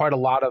done quite a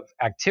lot of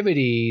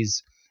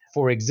activities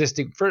for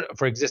existing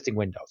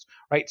windows,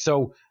 right?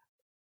 So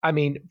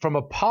from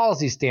a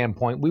policy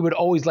standpoint, we would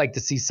always like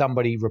to see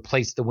somebody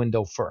replace the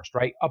window first,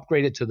 right?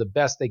 Upgrade it to the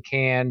best they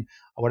can,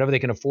 or whatever they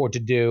can afford to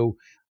do.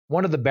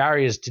 One of the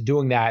barriers to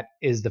doing that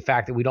is the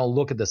fact that we don't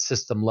look at the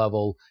system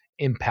level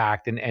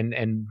impact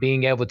and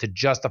being able to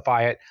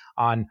justify it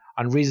on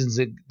reasons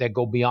that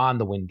go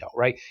beyond the window,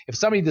 right? If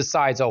somebody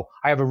decides, I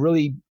have a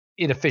really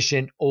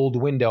inefficient old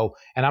window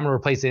and I'm going to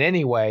replace it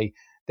anyway,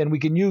 then we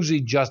can usually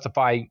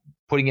justify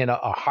putting in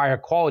a higher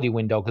quality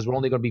window because we're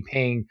only going to be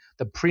paying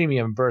the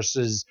premium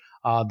versus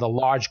the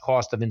large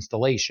cost of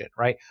installation,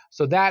 right?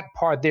 So that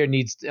part there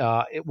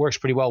it works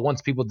pretty well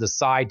once people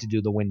decide to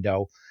do the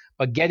window.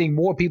 But getting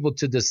more people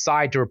to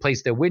decide to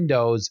replace their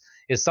windows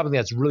is something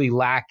that's really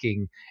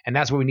lacking. And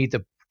that's where we need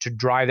to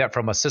drive that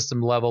from a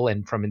system level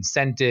and from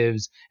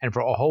incentives and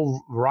for a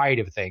whole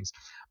variety of things.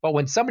 But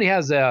when somebody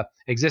has a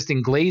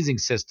existing glazing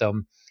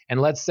system,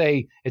 and let's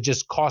say it's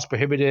just cost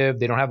prohibitive,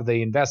 they don't have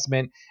the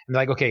investment, and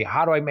they're like, okay,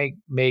 how do I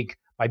make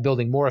my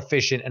building more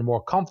efficient and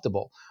more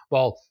comfortable?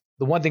 Well,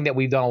 the one thing that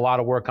we've done a lot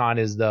of work on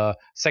is the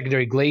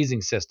secondary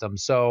glazing system.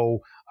 So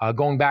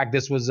going back,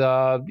 this was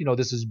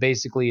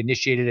basically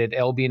initiated at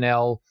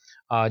LB&L,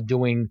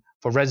 doing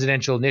for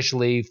residential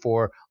initially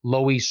for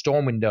low-E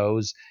storm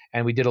windows.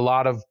 And we did a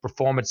lot of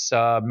performance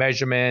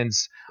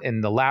measurements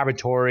in the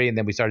laboratory, and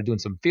then we started doing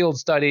some field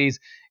studies.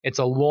 It's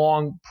a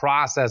long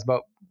process,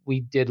 but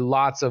we did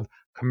lots of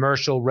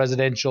commercial,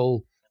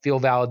 residential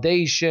field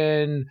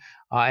validation.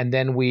 And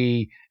then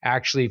we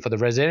actually, for the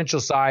residential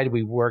side,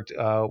 we worked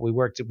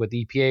with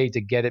EPA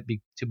to get it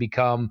to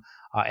become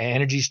an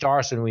Energy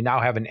Star. So we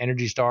now have an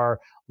Energy Star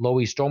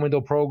low-E storm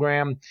window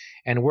program,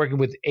 and working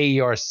with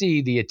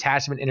AERC, the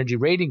Attachment Energy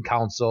Rating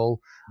Council.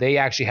 They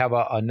actually have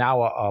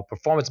now a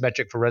performance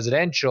metric for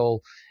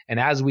residential. And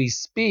as we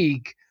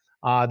speak,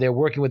 they're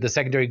working with the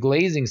secondary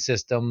glazing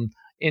system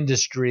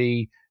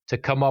industry to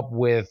come up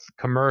with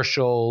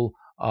commercial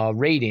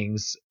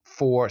ratings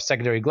for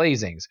secondary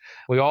glazings.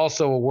 We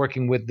also are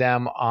working with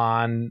them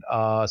on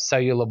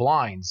cellular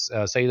blinds,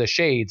 cellular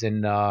shades,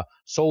 and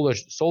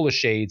solar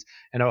shades,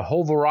 and a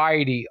whole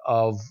variety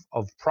of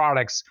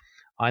products.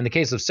 In the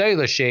case of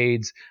cellular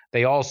shades,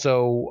 they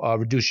also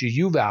reduce your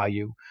U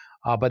value.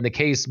 But in the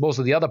case, most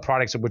of the other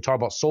products, we're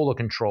talking about solar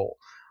control.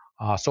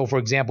 So, for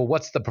example,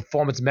 what's the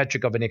performance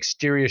metric of an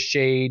exterior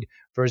shade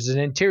versus an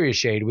interior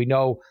shade? We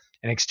know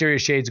an exterior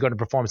shade is going to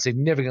perform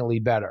significantly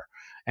better.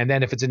 And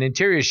then if it's an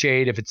interior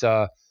shade, if it's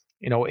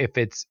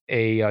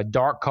a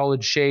dark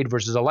colored shade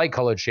versus a light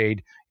colored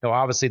shade,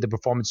 obviously the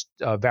performance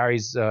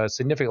varies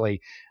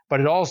significantly. But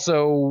it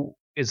also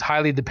is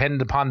highly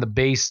dependent upon the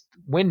base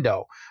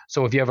window.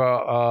 So if you have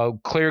a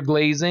clear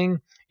glazing,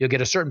 you'll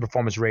get a certain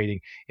performance rating.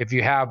 If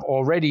you have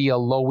already a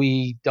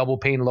low-E, double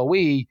pane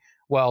low-E,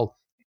 well,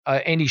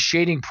 any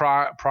shading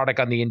product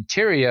on the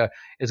interior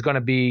is going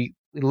to be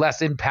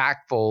less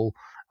impactful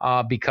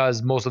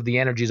because most of the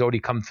energy has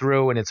already come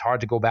through and it's hard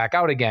to go back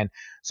out again.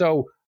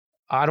 So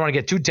I don't want to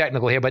get too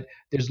technical here, but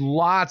there's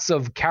lots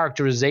of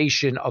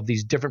characterization of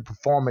these different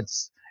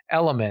performance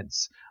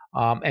elements.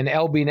 And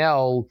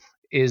LB&L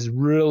is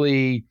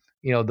really,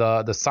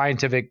 the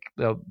scientific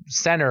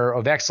center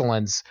of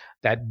excellence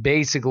that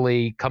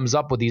basically comes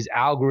up with these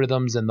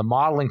algorithms and the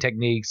modeling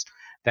techniques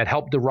that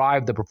help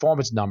derive the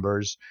performance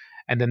numbers.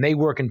 And then they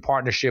work in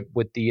partnership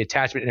with the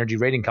Attachment Energy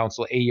Rating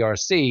Council,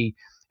 AERC,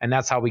 and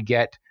that's how we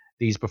get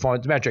these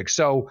performance metrics.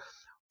 So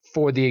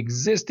for the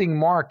existing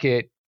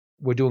market,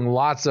 we're doing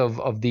lots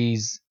of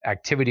these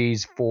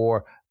activities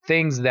for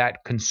things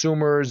that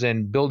consumers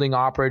and building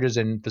operators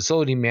and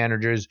facility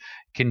managers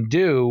can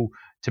do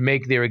to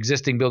make their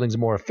existing buildings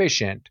more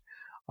efficient.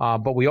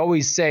 But we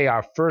always say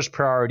our first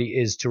priority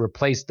is to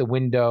replace the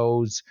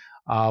windows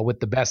with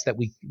the best that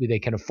they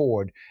can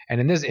afford.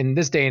 And in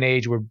this day and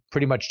age, we're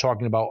pretty much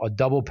talking about a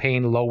double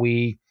pane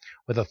low-E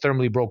with a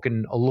thermally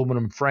broken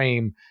aluminum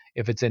frame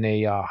if it's in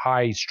a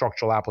high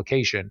structural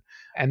application.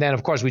 And then,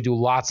 of course, we do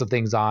lots of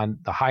things on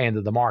the high end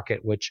of the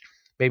market, which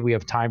maybe we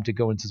have time to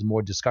go into some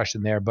more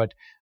discussion there. But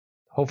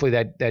hopefully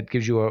that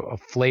gives you a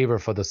flavor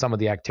for some of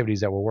the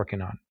activities that we're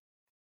working on.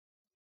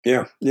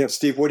 Yeah.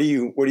 Steve, what do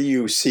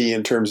you see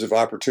in terms of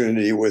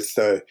opportunity with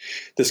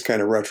this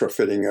kind of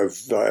retrofitting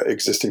of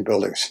existing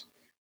buildings?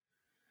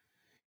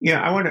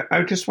 Yeah,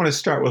 I just want to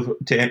start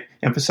to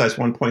emphasize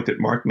one point that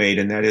Mark made,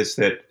 and that is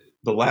that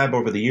the lab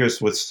over the years,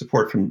 with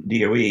support from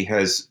DOE,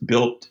 has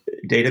built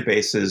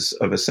databases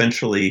of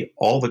essentially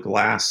all the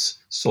glass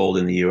sold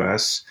in the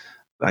U.S.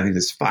 I think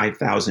there's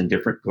 5,000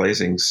 different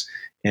glazings,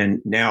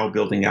 and now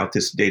building out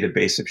this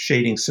database of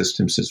shading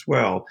systems as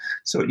well.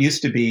 So it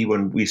used to be,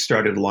 when we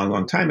started a long,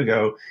 long time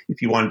ago,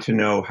 if you wanted to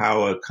know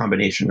how a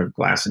combination of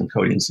glass and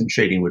coatings and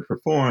shading would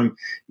perform,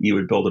 you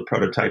would build a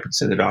prototype and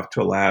send it off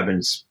to a lab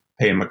and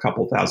pay them a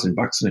couple $1,000,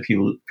 and a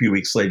few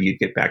weeks later you'd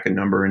get back a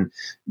number, and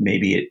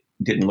maybe it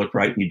didn't look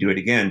right and you do it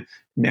again.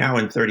 Now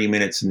in 30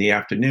 minutes in the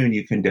afternoon,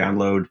 you can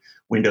download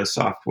Windows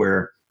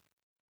software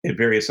and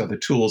various other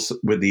tools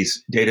with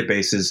these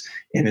databases,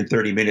 and in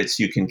 30 minutes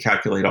you can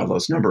calculate all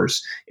those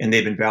numbers. And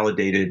they've been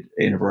validated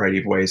in a variety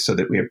of ways so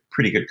that we have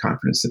pretty good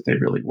confidence that they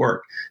really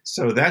work.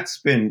 So that's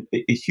been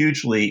a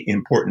hugely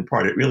important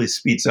part. It really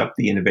speeds up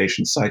the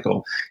innovation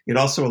cycle. It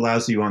also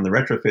allows you on the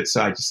retrofit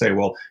side to say,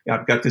 well,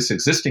 I've got this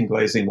existing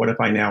glazing. What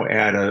if I now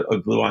add a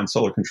glue-on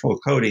solar control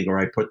coating, or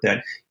I put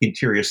that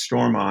interior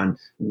storm on?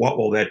 What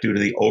will that do to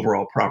the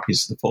overall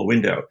properties of the full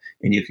window?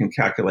 And you can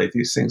calculate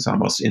these things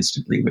almost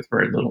instantly with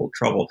very little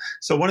trouble.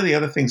 So one of the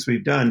other things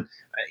we've done,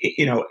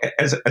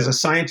 as a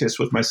scientist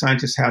with my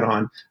scientist hat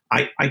on,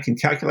 I can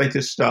calculate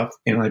this stuff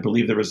and I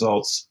believe the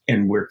results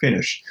and we're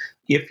finished.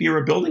 If you're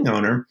a building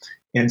owner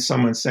and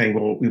someone's saying,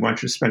 well, we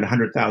want you to spend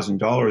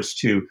 $100,000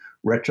 to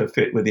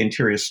retrofit with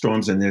interior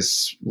storms in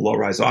this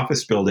low-rise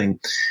office building,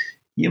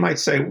 you might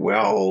say,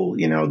 well,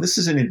 this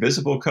is an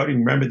invisible coating.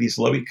 Remember, these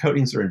low-E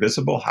coatings are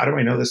invisible. How do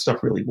I know this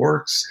stuff really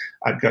works?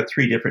 I've got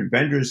 3 different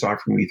vendors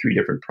offering me 3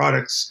 different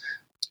products.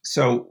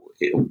 So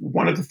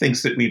one of the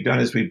things that we've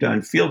done is we've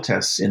done field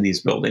tests in these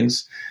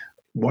buildings.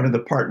 One of the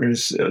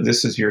partners,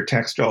 this is your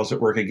tax dollars at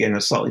work again,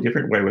 a slightly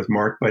different way with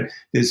Mark, but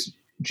this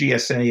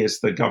GSA is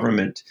the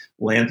government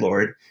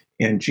landlord,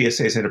 And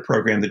GSA has had a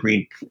program, the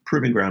Green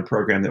Proving Ground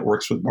program, that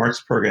works with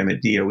Mark's program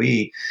at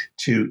DOE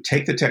to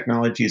take the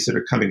technologies that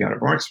are coming out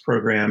of Mark's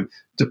program,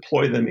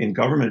 deploy them in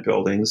government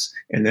buildings,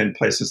 and then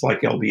places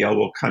like LBL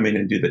will come in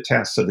and do the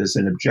tests. So there's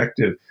an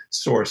objective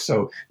source.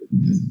 So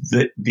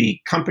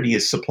the company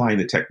is supplying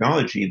the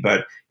technology,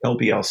 but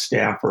LBL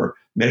staff are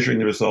measuring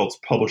the results,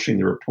 publishing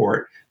the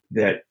report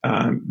that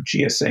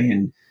GSA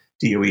and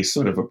DOE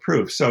sort of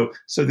approve. So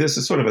there's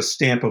a sort of a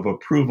stamp of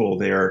approval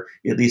there.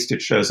 At least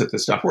it shows that the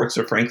stuff works.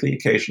 So frankly,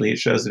 occasionally it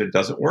shows that it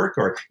doesn't work,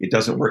 or it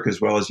doesn't work as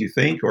well as you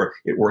think, or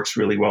it works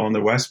really well in the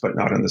West, but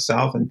not in the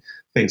South, and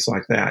things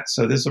like that.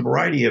 So there's a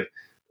variety of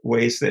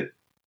ways that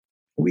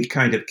we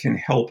kind of can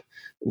help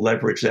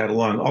leverage that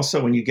along.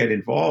 Also, when you get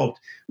involved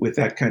with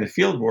that kind of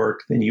field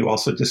work, then you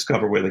also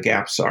discover where the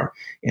gaps are.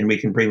 And we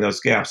can bring those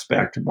gaps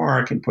back to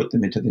Mark and put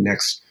them into the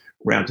next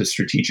round of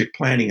strategic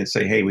planning and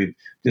say, hey, we've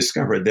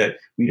discovered that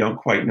we don't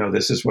quite know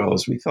this as well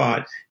as we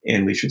thought,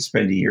 and we should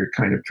spend a year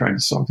kind of trying to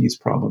solve these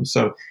problems.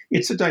 So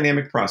it's a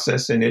dynamic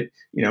process, and it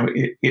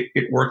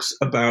works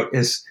about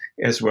as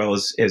well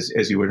as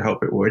you would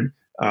hope it would.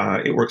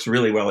 It works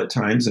really well at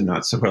times and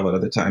not so well at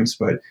other times,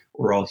 but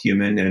we're all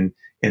human,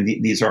 and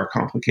these are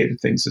complicated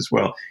things as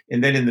well.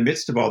 And then in the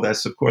midst of all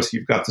this, of course,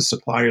 you've got the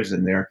suppliers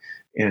in there,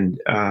 and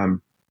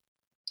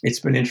it's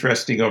been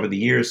interesting over the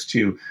years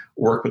to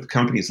work with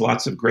companies,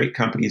 lots of great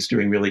companies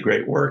doing really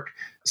great work.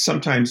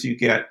 Sometimes you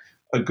get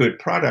a good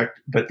product,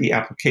 but the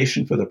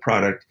application for the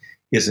product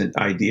isn't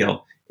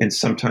ideal. And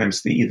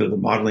sometimes either the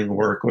modeling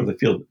work or the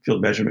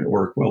field measurement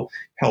work will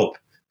help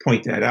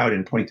point that out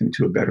and point them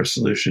to a better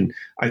solution.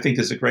 I think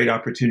there's a great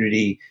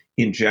opportunity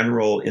in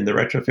general in the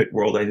retrofit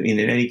world. I mean,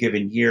 in any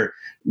given year,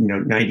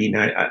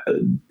 99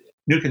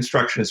 new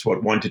construction is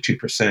 1 to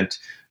 2%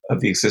 of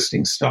the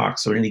existing stock.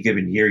 So in any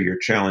given year, your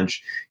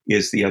challenge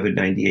is the other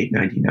 98,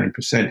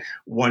 99%.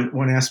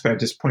 One aspect,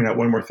 just point out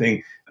one more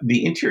thing.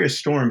 The interior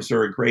storms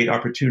are a great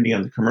opportunity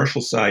on the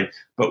commercial side,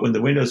 but when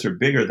the windows are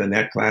bigger, then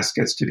that glass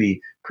gets to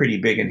be pretty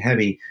big and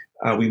heavy.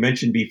 We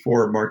mentioned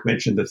before, Mark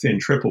mentioned the thin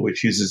triple,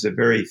 which uses a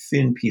very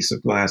thin piece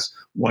of glass,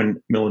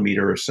 1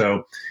 millimeter or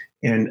so.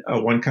 And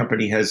one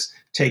company has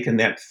taken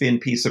that thin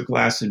piece of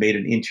glass and made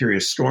an interior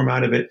storm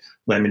out of it,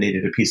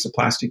 laminated a piece of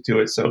plastic to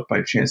it. So if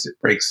by chance it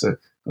breaks, the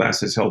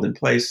glass is held in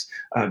place.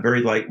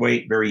 Very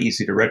lightweight, very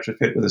easy to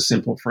retrofit with a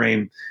simple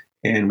frame.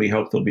 And we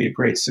hope there'll be a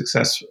great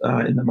success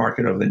in the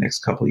market over the next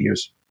couple of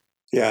years.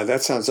 Yeah,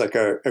 that sounds like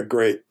a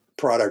great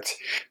product.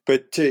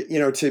 But to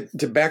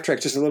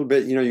backtrack just a little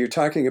bit, you're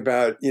talking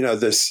about,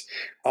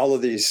 all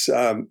of these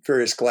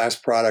various glass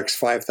products,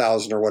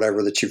 5,000 or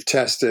whatever that you've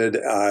tested,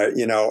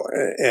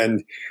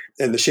 and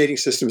the shading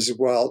systems as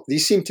well.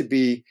 These seem to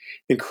be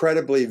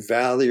incredibly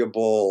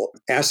valuable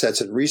assets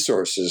and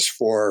resources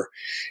for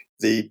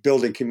the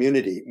building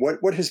community.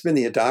 What has been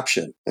the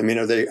adoption? I mean,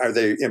 are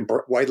they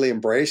widely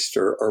embraced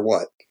or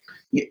what?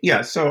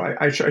 Yeah, so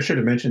I should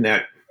have mentioned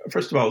that.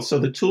 First of all, so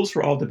the tools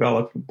were all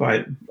developed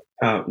by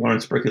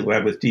Lawrence Berkeley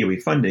Lab with DOE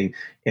funding,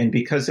 and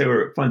because they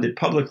were funded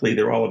publicly,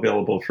 they're all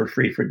available for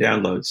free for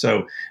download.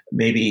 So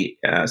maybe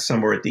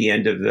somewhere at the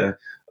end of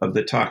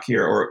the talk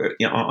here, or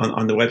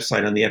on the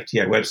website, on the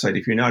FTI website,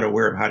 if you're not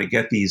aware of how to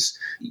get these,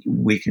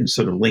 we can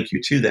sort of link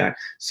you to that.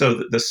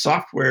 So the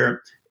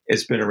software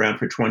has been around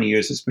for 20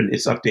 years.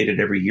 It's updated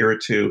every year or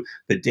two.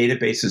 The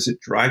databases that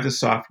drive the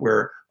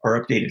software are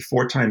updated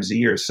 4 times a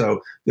year.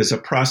 So there's a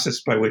process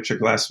by which a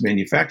glass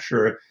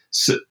manufacturer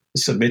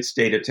submits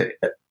data to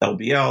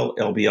LBL.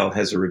 LBL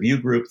has a review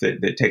group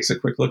that takes a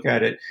quick look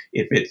at it.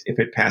 If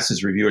it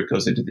passes review, it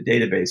goes into the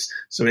database.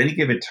 So at any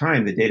given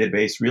time, the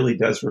database really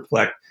does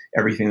reflect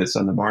everything that's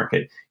on the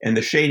market. And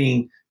the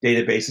shading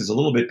database is a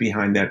little bit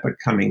behind that, but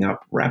coming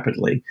up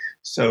rapidly.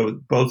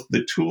 So both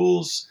the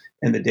tools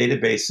and the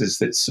databases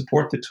that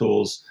support the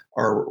tools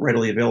are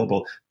readily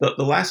available. The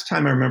last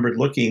time I remembered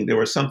looking, there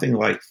was something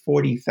like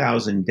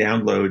 40,000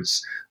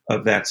 downloads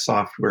of that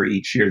software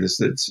each year.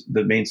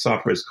 The main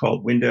software is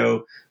called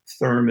Window.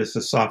 Therm is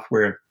the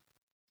software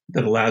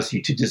that allows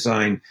you to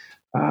design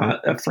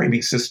a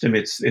framing system.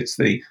 It's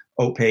the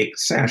opaque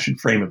sash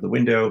and frame of the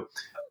window.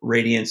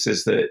 Radiance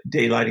is the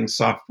daylighting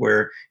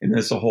software, and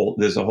there's a whole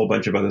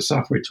bunch of other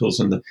software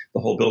tools in the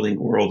whole building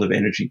world of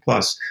Energy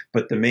Plus.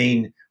 But the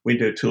main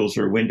window tools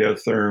are Window,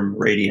 Therm,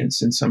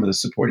 Radiance, and some of the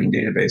supporting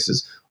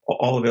databases,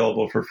 all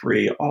available for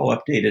free, all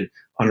updated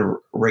on a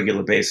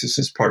regular basis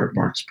as part of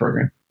Mark's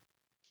program.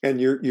 And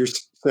your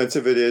sense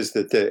of it is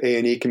that the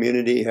A&E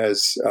community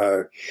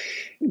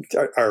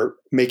are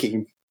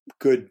making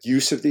good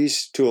use of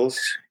these tools?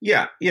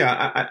 Yeah.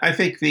 I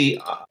think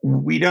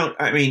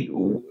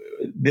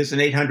there's an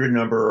 800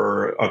 number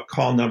or a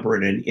call number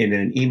in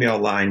an email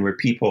line where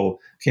people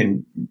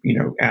can,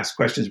 ask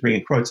questions, bring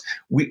in quotes.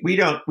 We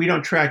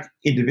don't track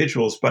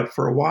individuals, but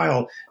for a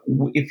while,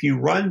 if you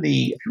run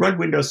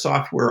Windows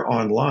software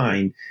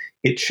online,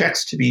 it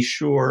checks to be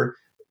sure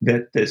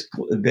that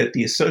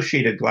the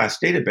associated glass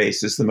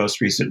database is the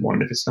most recent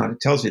one. If it's not, it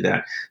tells you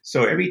that.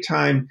 So every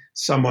time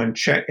someone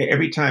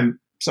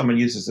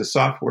uses the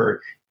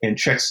software and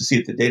checks to see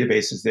if the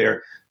database is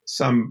there,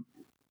 some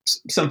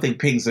something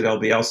pings at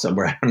LBL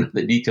somewhere. I don't know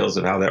the details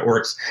of how that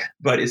works.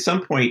 But at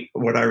some point,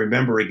 what I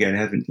remember, again, I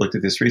haven't looked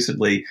at this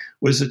recently,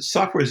 was that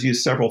software is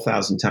used several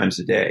thousand times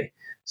a day.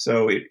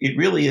 So it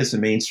really is a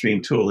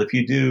mainstream tool. If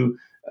you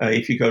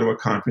go to a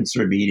conference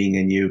or a meeting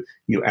and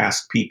you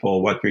ask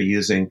people what they're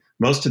using,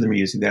 most of them are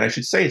using that. I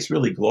should say it's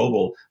really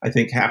global. I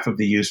think half of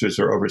the users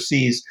are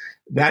overseas.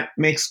 That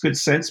makes good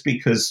sense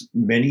because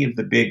many of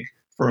the big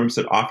firms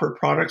that offer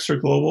products are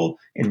global,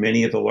 and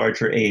many of the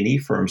larger A&E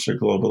firms are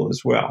global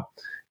as well.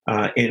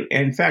 And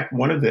in fact,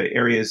 one of the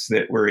areas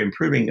that we're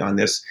improving on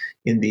this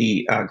in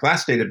the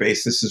GLASS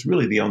database, this is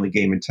really the only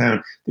game in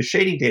town. The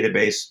shading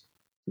database,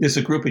 there's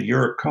a group in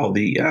Europe called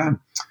the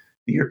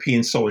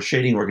European Solar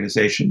Shading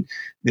Organization.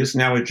 There's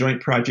now a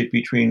joint project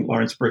between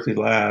Lawrence Berkeley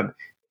Lab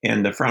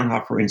and the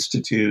Fraunhofer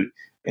Institute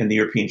and the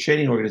European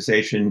Shading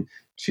Organization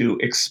to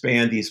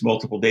expand these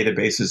multiple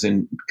databases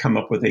and come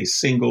up with a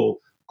single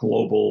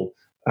global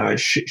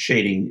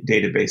shading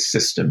database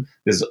system.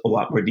 There's a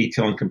lot more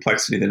detail and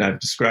complexity than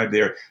I've described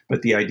there,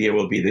 but the idea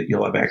will be that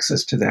you'll have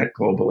access to that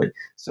globally.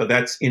 So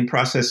that's in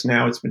process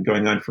now. It's been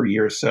going on for a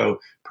year or so,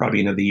 probably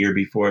another year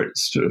before it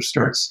sort of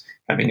starts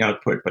having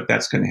output, but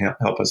that's going to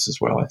help us as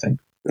well, I think.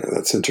 Yeah,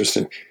 that's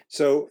interesting.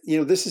 So,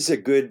 this is a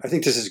good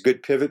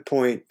pivot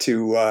point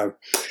to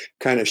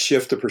kind of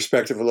shift the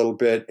perspective a little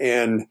bit.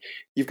 And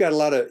you have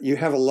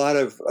a lot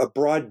of a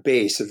broad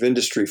base of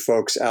industry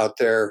folks out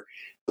there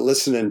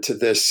listening to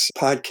this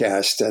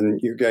podcast and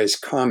you guys'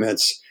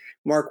 comments.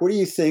 Mark, what do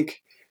you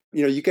think?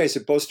 You guys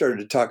have both started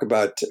to talk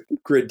about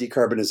grid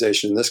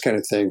decarbonization and this kind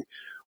of thing.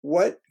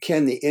 What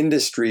can the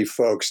industry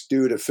folks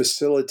do to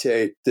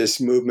facilitate this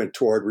movement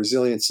toward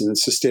resilience and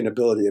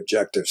sustainability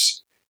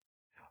objectives?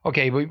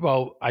 Okay,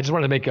 well, I just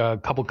wanted to make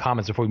a couple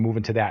comments before we move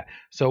into that.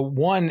 So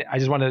one, I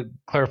just want to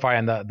clarify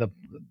on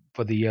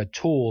the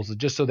tools,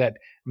 just so that,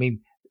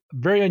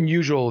 very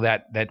unusual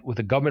that with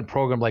a government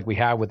program like we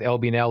have with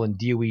LBNL and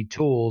DOE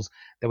tools,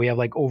 that we have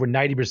like over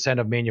 90%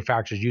 of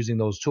manufacturers using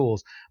those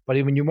tools. But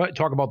when you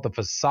talk about the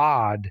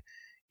facade,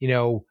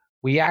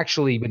 we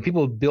actually, when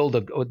people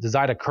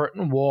design a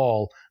curtain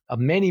wall,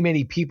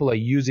 many people are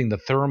using the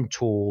therm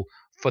tool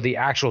for the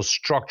actual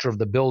structure of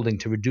the building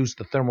to reduce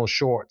the thermal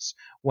shorts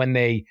when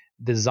they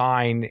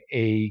design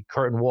a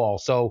curtain wall.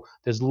 So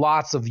there's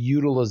lots of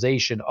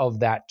utilization of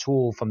that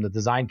tool from the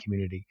design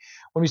community.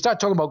 When we start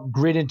talking about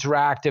grid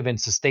interactive and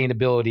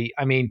sustainability,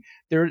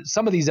 there are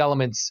some of these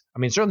elements.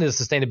 Certainly the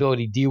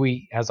sustainability,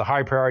 DOE has a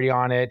high priority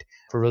on it.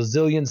 For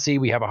resiliency,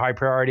 we have a high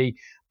priority,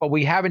 but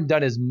we haven't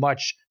done as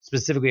much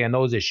specifically on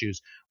those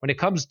issues. When it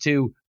comes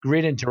to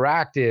grid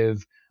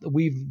interactive,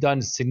 we've done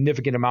a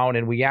significant amount,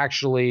 and we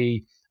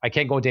actually, I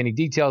can't go into any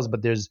details,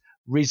 but there's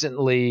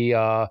recently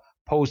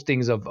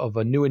postings of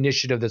a new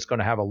initiative that's going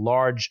to have a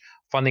large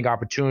funding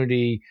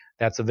opportunity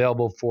that's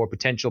available for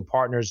potential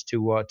partners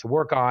to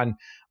work on.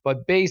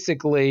 But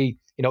basically,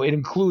 it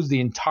includes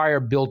the entire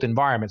built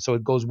environment. So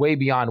it goes way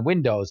beyond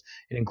windows.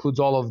 It includes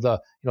all of the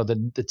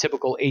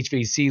typical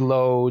HVAC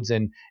loads,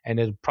 and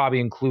it'll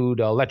probably include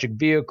electric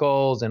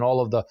vehicles and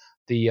all of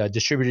the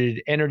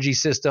distributed energy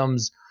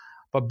systems.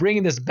 But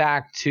bringing this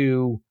back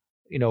to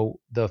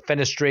the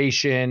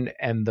fenestration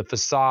and the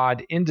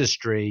facade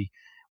industry,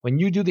 when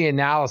you do the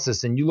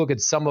analysis and you look at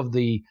some of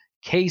the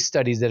case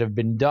studies that have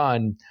been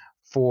done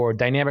for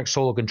dynamic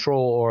solar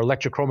control or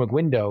electrochromic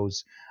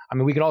windows,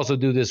 we can also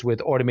do this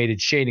with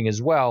automated shading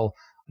as well,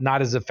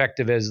 not as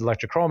effective as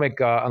electrochromic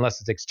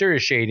unless it's exterior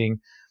shading,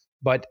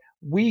 but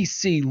we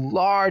see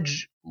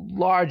large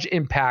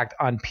impact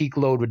on peak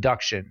load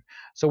reduction.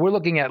 So we're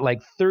looking at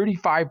like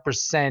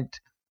 35%,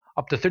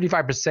 up to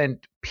 35%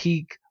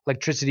 peak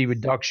electricity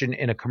reduction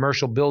in a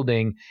commercial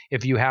building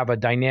if you have a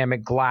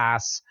dynamic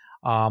glass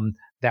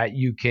that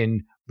you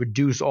can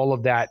reduce all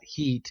of that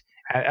heat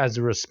as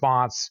a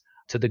response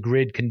to the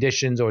grid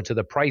conditions or to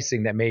the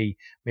pricing that may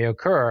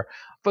occur.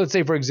 But let's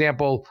say, for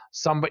example,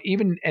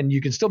 and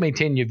you can still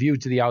maintain your view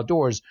to the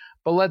outdoors,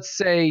 but let's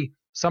say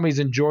somebody's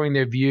enjoying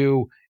their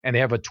view and they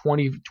have a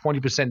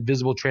 20%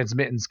 visible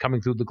transmittance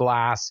coming through the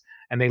glass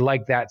and they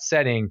like that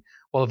setting.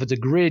 Well, if it's a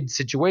grid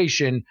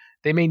situation,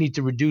 they may need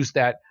to reduce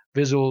that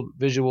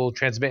visual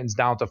transmittance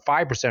down to 5%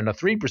 or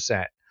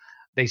 3%.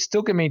 They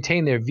still can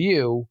maintain their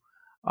view.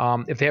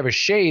 If they have a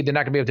shade, they're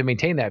not going to be able to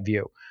maintain that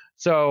view.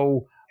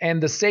 So,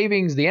 and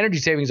the energy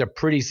savings are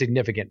pretty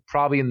significant,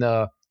 probably in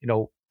the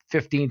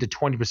 15 to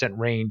 20%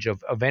 range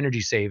of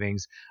energy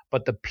savings.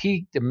 But the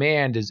peak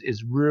demand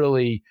is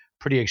really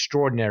pretty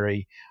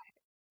extraordinary.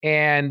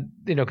 And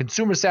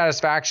consumer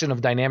satisfaction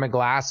of dynamic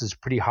glass is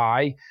pretty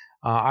high.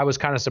 I was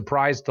kind of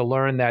surprised to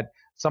learn that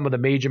some of the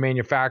major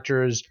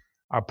manufacturers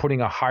are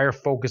putting a higher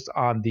focus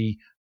on the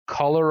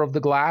color of the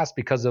glass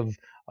because of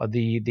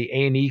the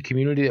A&E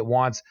community that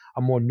wants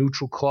a more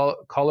neutral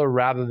color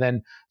rather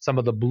than some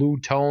of the blue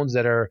tones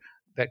that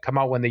come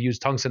out when they use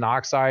tungsten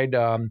oxide,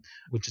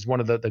 which is one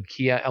of the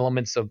key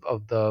elements of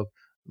the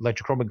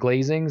electrochromic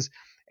glazings.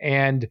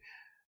 And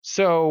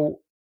so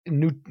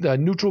the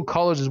neutral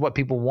colors is what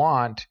people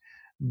want.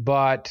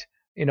 But,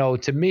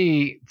 to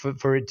me,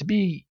 for it to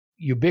be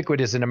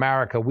ubiquitous in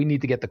America, we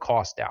need to get the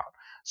cost down.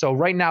 So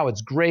right now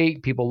it's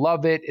great. People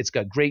love it. It's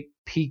got great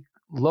peak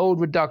load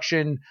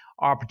reduction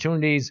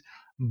opportunities,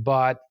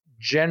 but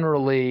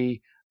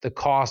generally the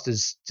cost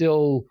is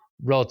still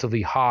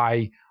relatively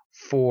high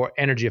for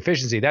energy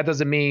efficiency. That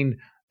doesn't mean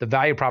the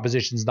value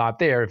proposition is not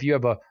there. If you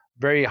have a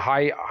very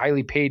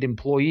highly paid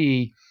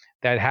employee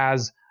that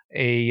has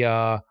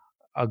a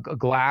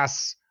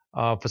glass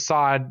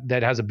facade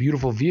that has a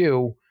beautiful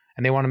view,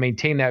 and they want to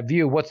maintain that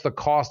view, what's the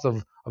cost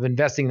of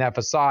investing in that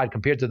facade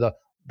compared to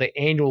the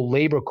annual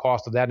labor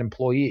cost of that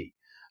employee?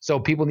 So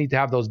people need to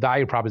have those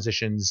value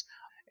propositions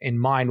in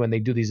mind when they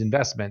do these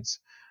investments.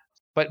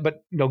 But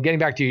getting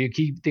back to your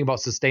key thing about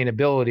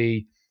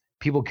sustainability,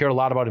 people care a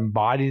lot about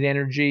embodied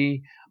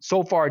energy.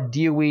 So far,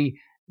 DOE,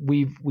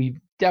 we've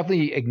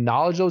definitely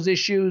acknowledged those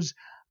issues,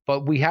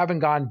 but we haven't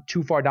gone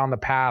too far down the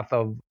path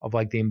of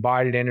like the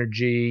embodied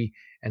energy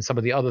and some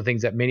of the other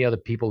things that many other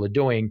people are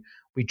doing.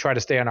 We try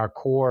to stay on our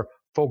core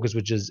focus,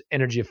 which is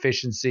energy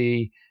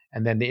efficiency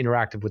and then the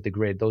interactive with the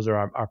grid. Those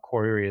are our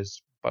core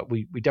areas, but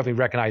we definitely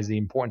recognize the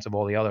importance of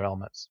all the other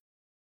elements.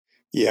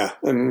 Yeah,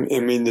 I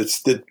mean,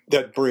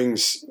 that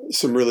brings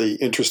some really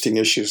interesting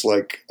issues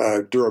like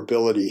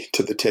durability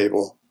to the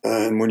table.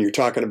 And when you're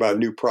talking about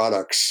new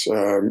products,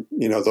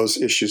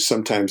 those issues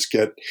sometimes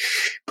get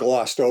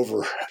glossed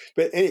over.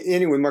 But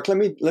anyway, Mark, let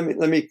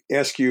me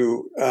ask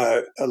you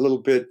a little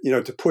bit,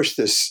 to push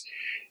this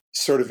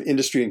sort of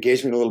industry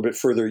engagement a little bit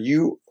further.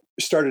 You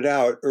started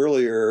out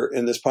earlier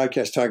in this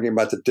podcast talking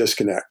about the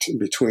disconnect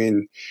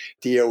between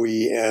DOE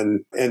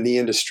and the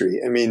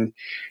industry. I mean,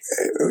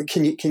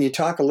 can you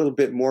talk a little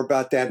bit more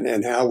about that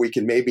and how we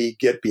can maybe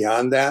get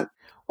beyond that?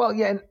 Well,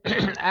 yeah,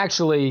 and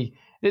actually,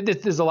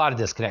 there's a lot of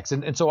disconnects.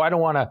 And so I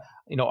don't want to,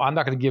 I'm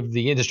not going to give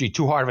the industry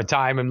too hard of a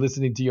time in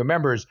listening to your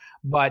members.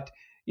 But,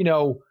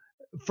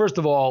 first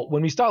of all,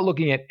 when we start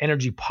looking at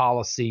energy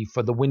policy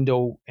for the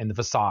window and the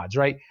facades,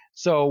 right?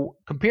 So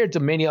compared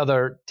to many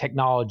other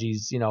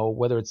technologies,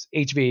 whether it's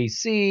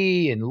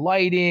HVAC and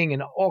lighting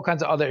and all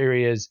kinds of other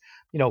areas,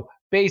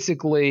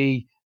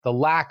 basically the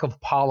lack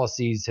of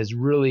policies has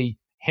really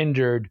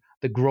hindered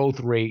the growth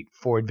rate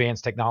for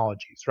advanced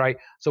technologies, right?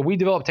 So we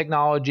develop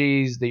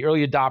technologies, the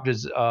early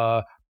adopters,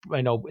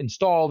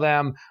 install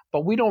them,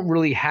 but we don't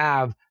really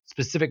have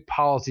specific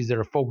policies that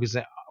are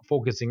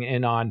focusing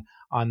in on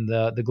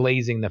the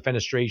glazing, the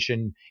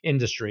fenestration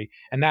industry.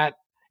 And that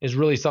is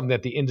really something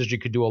that the industry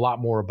could do a lot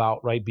more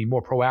about, right? Be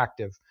more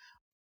proactive.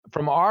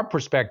 From our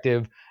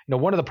perspective,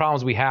 one of the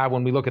problems we have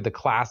when we look at the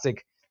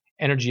classic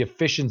energy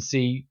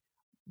efficiency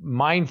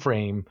mind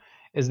frame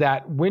is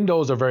that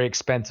windows are very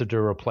expensive to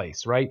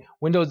replace, right?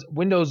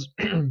 Windows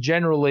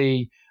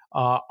generally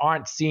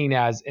aren't seen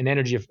as an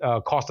energy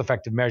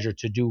cost-effective measure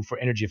to do for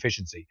energy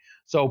efficiency.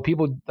 So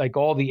people, like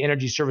all the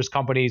energy service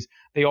companies,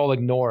 they all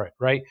ignore it,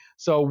 right?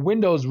 So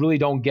windows really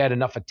don't get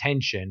enough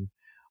attention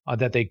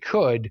that they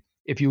could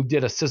if you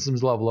did a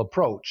systems level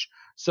approach.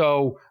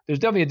 So there's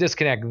definitely a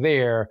disconnect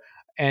there.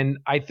 And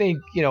I think,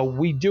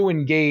 we do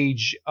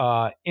engage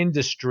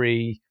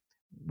industry,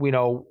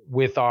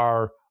 with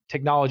our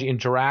technology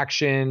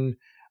interaction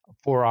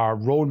for our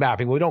road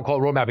mapping. We don't call it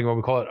road mapping, but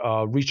we call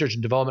it research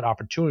and development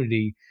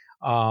opportunity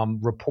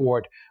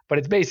report, but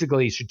it's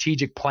basically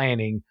strategic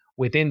planning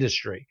with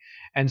industry.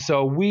 And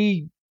so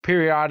we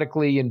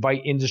periodically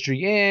invite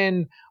industry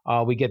in,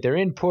 we get their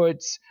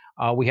inputs,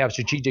 we have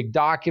strategic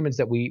documents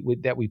that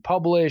we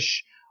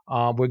publish.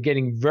 We're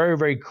getting very,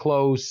 very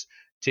close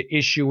to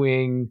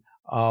issuing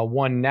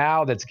one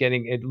now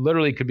it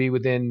literally could be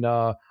within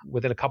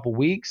a couple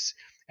weeks.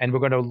 And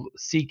we're going to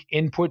seek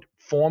input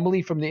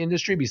formally from the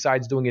industry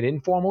besides doing it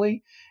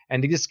informally.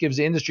 And this gives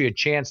the industry a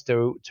chance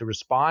to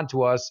respond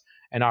to us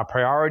and our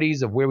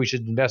priorities of where we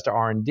should invest our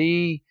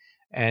R&D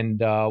and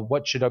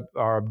what should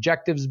our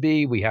objectives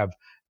be. We have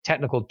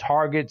technical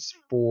targets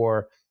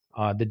for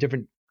the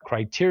different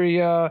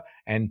criteria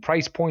and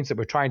price points that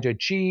we're trying to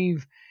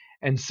achieve.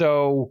 And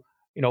so,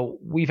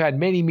 we've had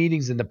many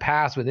meetings in the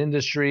past with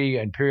industry,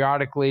 and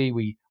periodically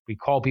we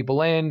call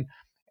people in.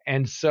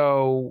 And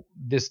so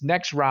this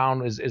next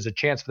round is a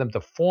chance for them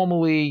to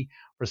formally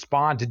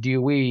respond to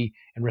DOE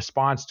in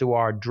response to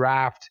our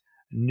draft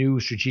new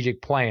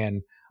strategic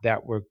plan that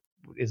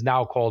is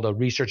now called a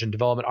research and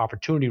development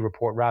opportunity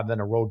report rather than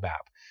a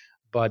roadmap.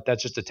 But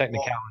that's just a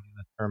technicality in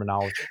the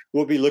terminology.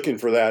 We'll be looking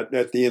for that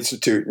at the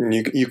Institute, and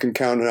you can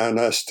count on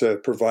us to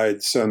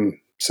provide some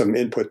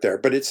input there.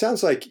 But it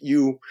sounds like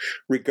you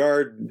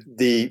regard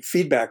the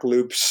feedback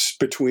loops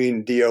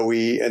between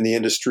DOE and the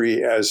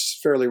industry as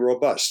fairly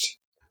robust.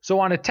 So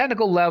on a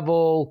technical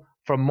level,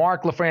 from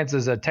Mark LaFrance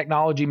as a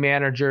technology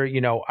manager,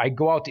 I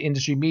go out to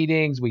industry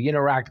meetings, we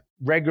interact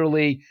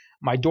regularly.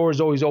 My door is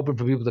always open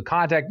for people to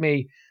contact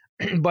me.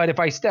 But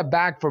if I step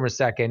back for a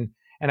second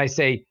and I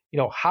say,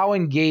 how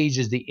engaged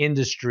is the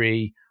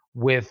industry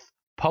with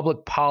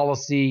public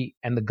policy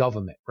and the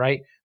government,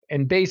 right?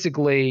 And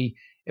basically,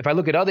 if I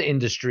look at other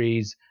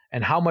industries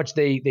and how much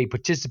they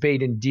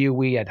participate in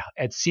DOE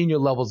at senior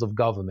levels of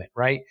government,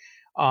 right?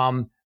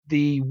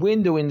 The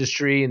window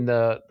industry and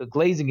the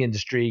glazing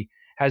industry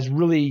has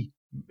really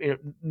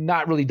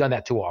not really done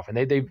that too often.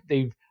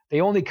 They've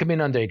They only come in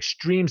under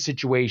extreme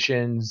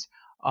situations.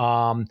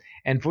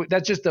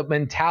 That's just the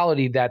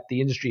mentality that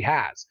the industry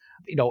has.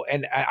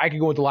 And I can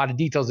go into a lot of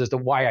details as to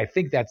why I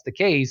think that's the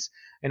case.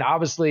 And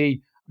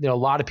obviously, a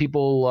lot of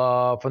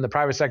people from the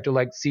private sector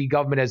see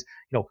government as,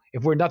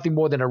 if we're nothing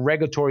more than a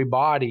regulatory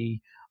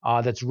body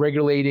that's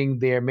regulating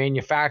their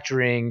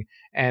manufacturing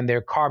and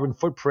their carbon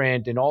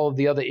footprint and all of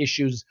the other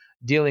issues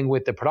dealing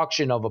with the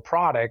production of a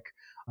product,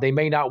 they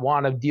may not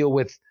want to deal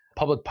with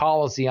public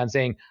policy on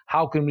saying,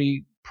 how can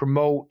we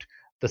promote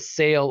the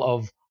sale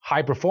of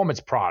high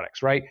performance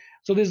products, right?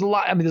 So there's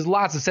lots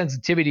of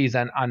sensitivities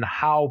on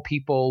how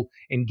people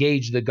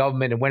engage the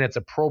government and when it's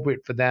appropriate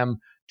for them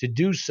to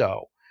do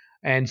so.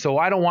 And so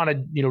I don't want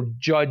to,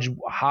 judge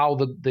how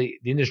the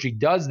industry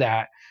does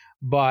that.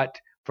 But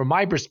from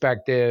my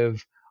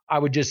perspective, I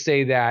would just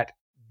say that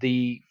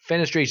the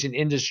fenestration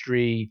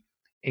industry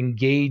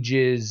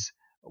engages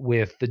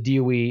with the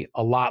DOE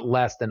a lot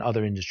less than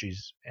other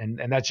industries. And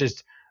that's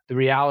just the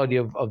reality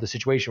of the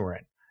situation we're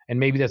in. And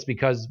maybe that's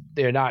because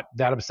they're not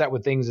that upset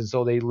with things, and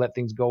so they let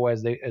things go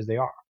as they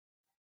are.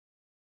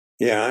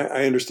 Yeah,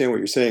 I understand what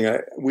you're saying.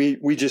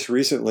 We just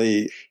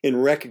recently,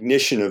 in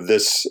recognition of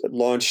this,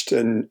 launched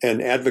an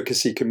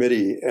advocacy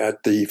committee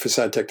at the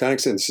Facade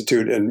Tectonics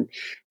Institute, and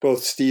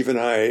both Steve and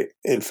I,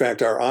 in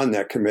fact, are on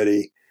that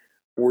committee.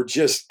 We're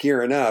just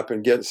gearing up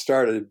and getting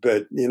started,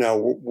 but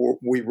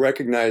we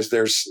recognize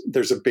there's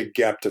a big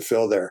gap to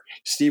fill there.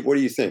 Steve, what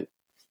do you think?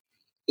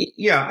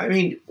 Yeah, I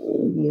mean,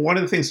 one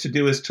of the things to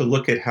do is to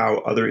look at how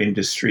other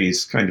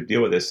industries kind of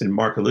deal with this. And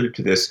Mark alluded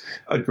to this.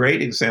 A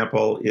great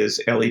example is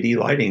LED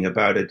lighting.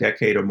 About a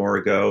decade or more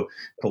ago,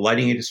 the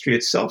lighting industry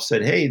itself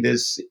said, hey,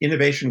 there's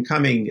innovation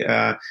coming.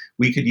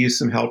 We could use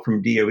some help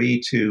from DOE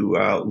to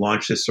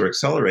launch this or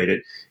accelerate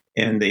it.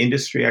 And the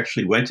industry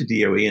actually went to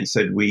DOE and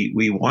said,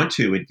 we want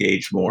to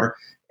engage more.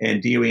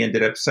 And DOE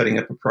ended up setting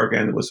up a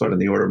program that was on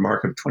the order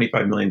mark of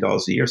 $25 million a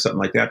year, something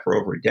like that, for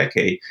over a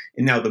decade.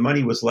 And now the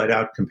money was let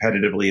out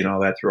competitively and all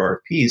that through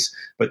RFPs.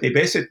 But they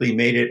basically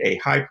made it a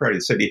high priority.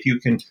 They said, if you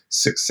can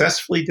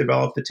successfully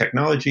develop the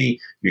technology,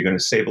 you're going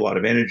to save a lot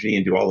of energy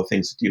and do all the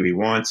things that DOE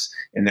wants.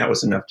 And that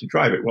was enough to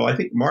drive it. Well, I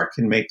think Mark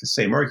can make the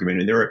same argument.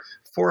 And there are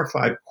 4 or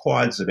 5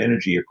 quads of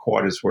energy. A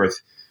quad is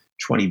worth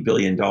 $20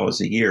 billion a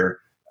year.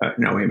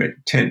 No, wait a minute,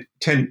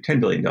 $10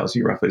 billion a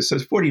year roughly. So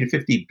it's $40 to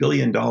 $50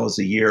 billion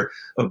a year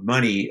of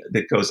money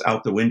that goes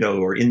out the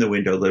window or in the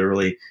window,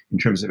 literally, in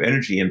terms of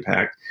energy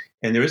impact.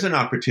 And there is an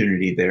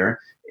opportunity there.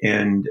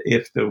 And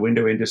if the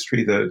window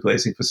industry, the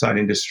glazing facade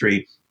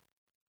industry,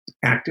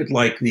 acted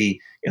like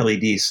the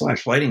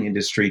LED/lighting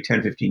industry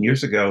 10, 15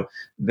 years ago,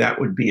 that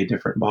would be a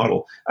different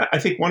model. I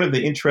think one of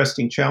the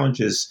interesting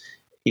challenges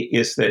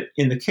is that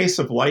in the case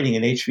of lighting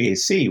and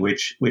HVAC,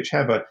 which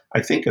have a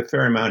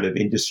fair amount of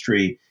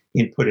industry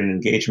input and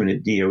engagement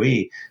at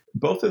DOE,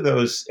 both of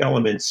those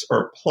elements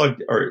are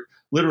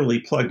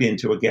literally plugged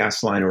into a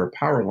gas line or a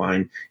power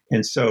line.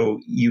 And so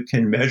you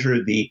can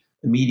measure the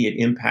immediate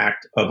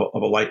impact of a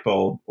light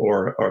bulb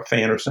or a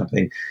fan or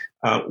something.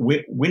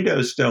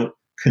 Windows don't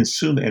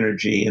consume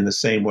energy in the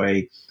same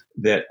way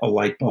that a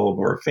light bulb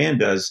or a fan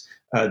does.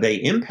 They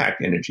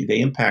impact energy.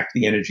 They impact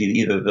the energy that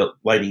either the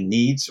lighting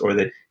needs or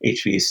that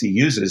HVAC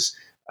uses,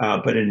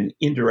 but in an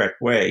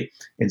indirect way.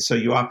 And so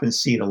you often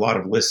see in a lot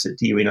of lists at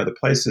DOE and other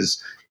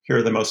places, here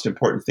are the most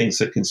important things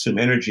that consume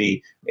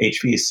energy,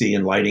 HVAC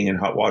and lighting and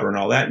hot water and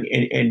all that.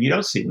 And you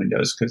don't see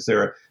windows because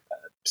they're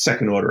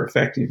second order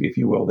effective, if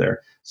you will,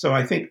 there. So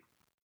I think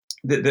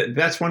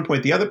that's one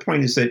point. The other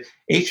point is that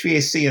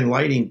HVAC and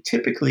lighting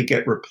typically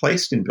get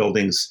replaced in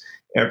buildings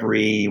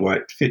every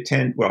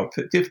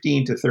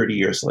 15 to 30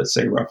 years, let's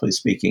say, roughly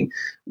speaking.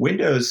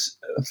 Windows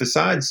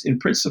facades in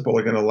principle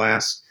are going to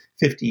last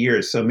 50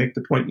 years. So Mick,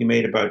 the point you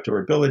made about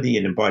durability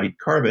and embodied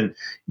carbon,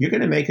 you're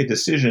going to make a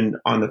decision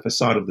on the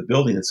facade of the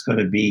building that's going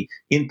to be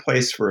in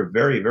place for a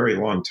very, very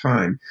long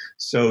time.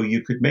 So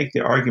you could make the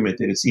argument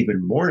that it's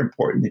even more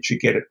important that you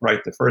get it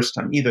right the first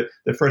time, either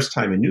the first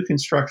time in new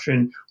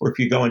construction, or if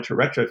you go into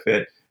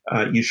retrofit,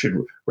 you should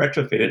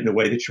retrofit it in a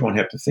way that you won't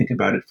have to think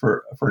about it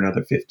for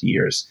another 50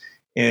 years.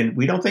 And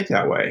we don't think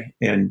that way.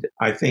 And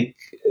I think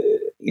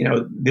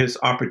there's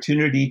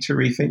opportunity to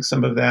rethink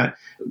some of that.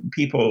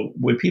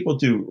 When people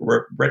do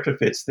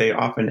retrofits, they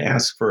often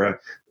ask for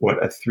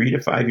a 3 to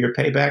 5 year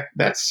payback.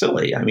 That's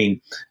silly. I mean,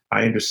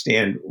 I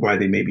understand why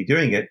they may be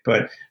doing it,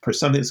 but for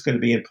something that's going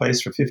to be in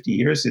place for 50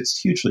 years, it's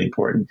hugely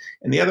important.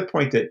 And the other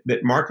point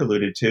that Mark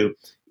alluded to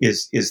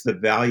is the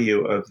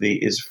value of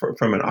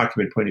from an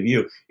occupant point of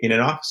view. In an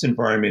office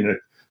environment, in a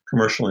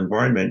commercial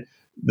environment,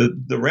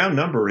 the round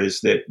number is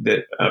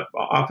that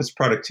office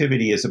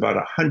productivity is about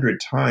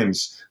 100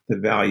 times the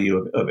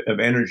value of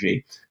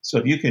energy. So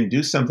if you can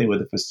do something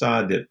with a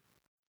facade that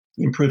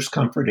improves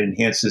comfort and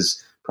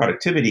enhances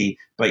productivity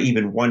by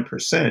even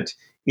 1%,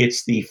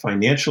 it's the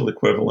financial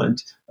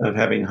equivalent of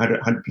having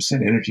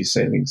 100% energy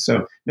savings.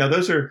 So now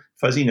those are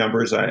fuzzy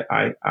numbers.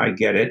 I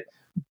get it.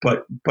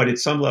 But at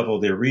some level,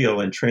 they're real,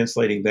 and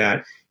translating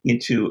that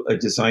into a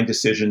design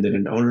decision that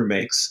an owner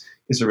makes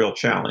is a real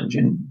challenge.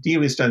 And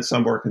DOE has done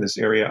some work in this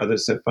area.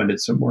 Others have funded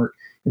some work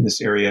in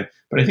this area.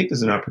 But I think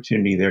there's an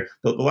opportunity there.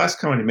 The last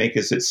comment to make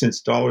is that since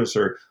dollars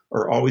are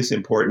always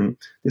important,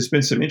 there's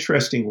been some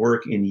interesting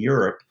work in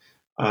Europe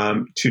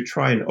to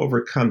try and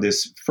overcome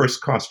this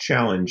first cost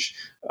challenge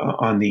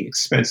on the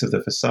expense of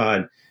the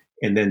facade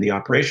and then the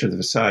operation of the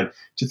facade,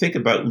 to think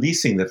about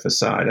leasing the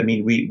facade. I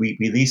mean, we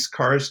lease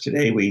cars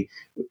today.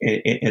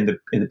 And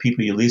the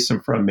people you lease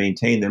them from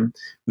maintain them.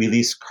 We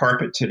lease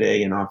carpet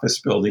today in office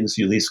buildings.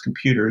 You lease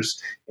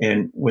computers,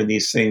 and when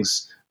these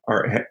things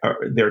are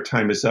their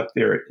time is up,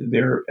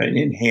 they're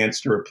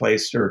enhanced or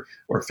replaced or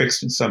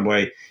fixed in some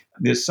way.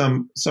 There's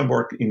some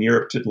work in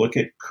Europe to look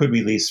at, could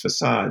we lease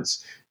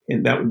facades,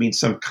 and that would mean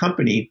some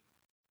company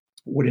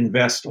would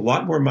invest a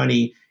lot more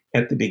money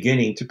at the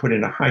beginning to put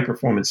in a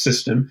high-performance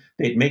system.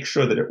 They'd make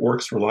sure that it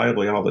works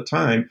reliably all the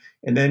time.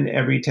 And then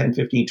every 10,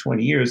 15,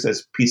 20 years,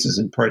 as pieces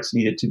and parts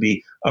needed to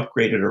be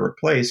upgraded or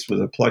replaced with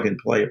a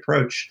plug-and-play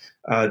approach,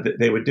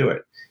 they would do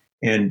it.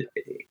 And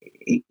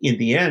in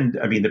the end,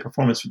 I mean, the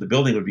performance of the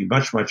building would be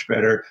much, much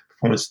better.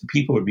 Performance of the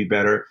people would be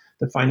better.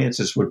 The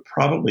finances would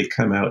probably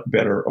come out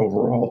better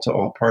overall to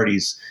all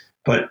parties.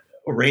 But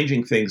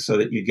arranging things so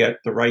that you get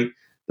the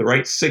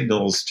right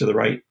signals to the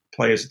right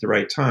players at the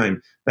right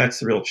time, that's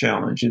the real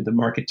challenge in the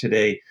market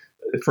today.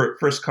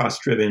 First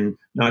cost driven,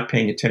 not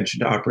paying attention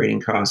to operating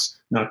costs,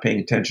 not paying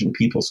attention to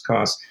people's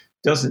costs,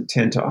 doesn't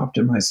tend to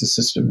optimize the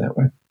system that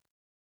way.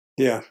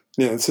 Yeah,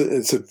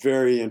 it's a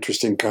very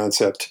interesting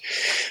concept.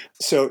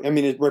 So, I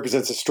mean, it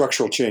represents a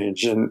structural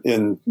change in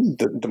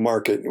the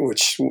market,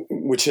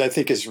 which I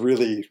think is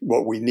really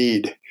what we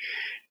need.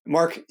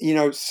 Mark,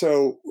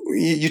 so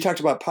you talked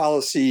about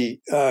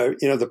policy,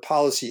 the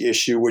policy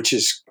issue, which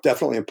is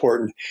definitely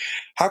important.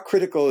 How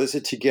critical is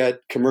it to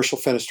get commercial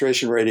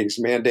fenestration ratings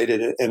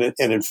mandated and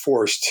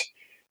enforced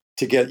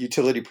to get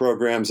utility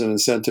programs and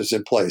incentives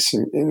in place?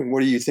 And what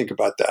do you think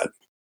about that?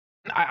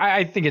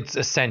 I think it's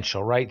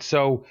essential, right?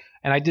 So,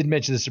 and I did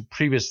mention this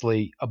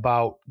previously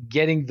about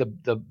getting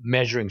the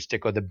measuring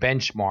stick or the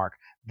benchmark.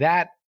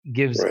 That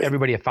gives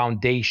everybody a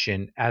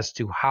foundation as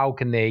to how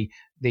can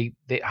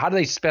how do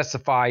they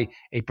specify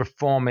a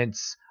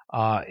performance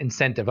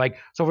incentive? Like,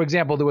 so for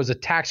example, there was a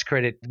tax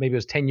credit, maybe it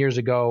was 10 years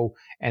ago,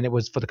 and it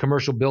was for the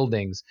commercial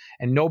buildings,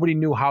 and nobody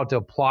knew how to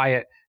apply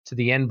it to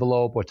the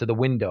envelope or to the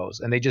windows.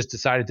 And they just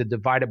decided to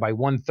divide it by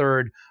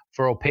 1/3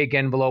 for opaque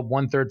envelope,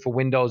 1/3 for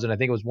windows, and I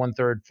think it was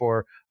 1/3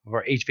 for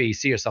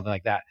HVAC or something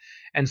like that.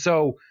 And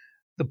so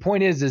the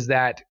point is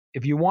that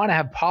if you want to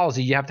have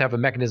policy, you have to have a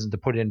mechanism to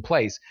put it in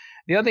place.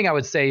 The other thing I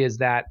would say is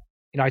that,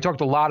 I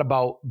talked a lot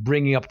about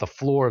bringing up the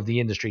floor of the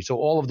industry. So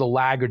all of the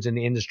laggards in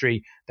the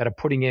industry that are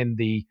putting in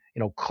the,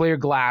 clear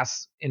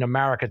glass in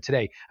America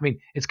today. I mean,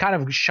 it's kind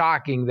of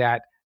shocking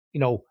that,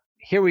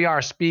 here we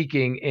are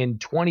speaking in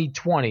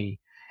 2020,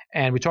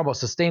 and we talk about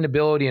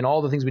sustainability and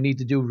all the things we need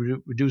to do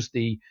to reduce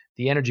the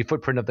energy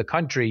footprint of the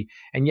country.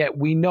 And yet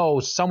we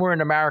know somewhere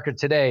in America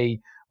today,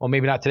 well,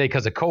 maybe not today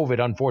because of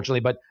COVID, unfortunately,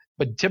 but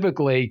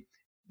typically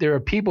there are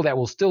people that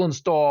will still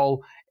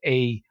install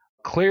a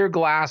clear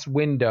glass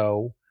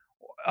window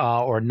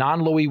or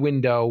non-Low-E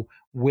window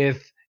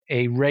with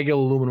a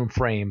regular aluminum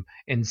frame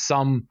in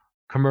some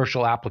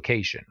commercial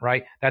application,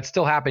 right? That's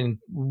still happening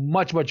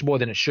much, much more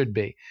than it should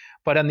be.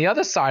 But on the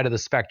other side of the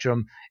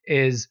spectrum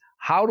is,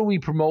 how do we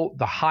promote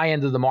the high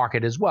end of the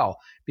market as well?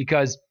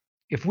 Because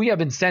if we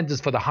have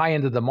incentives for the high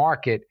end of the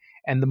market,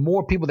 and the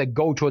more people that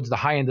go towards the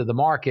high end of the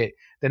market,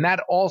 then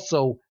that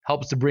also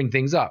helps to bring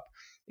things up.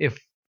 If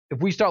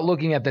we start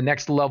looking at the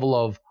next level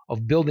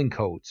of building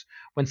codes,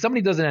 when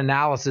somebody does an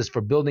analysis for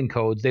building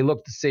codes, they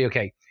look to say,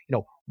 okay,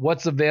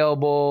 what's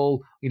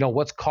available,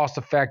 what's cost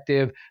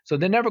effective. So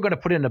they're never going to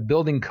put in a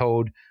building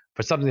code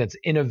for something that's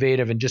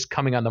innovative and just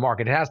coming on the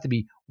market. It has to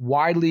be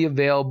widely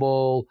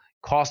available,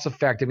 cost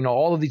effective,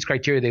 all of these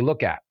criteria they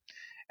look at.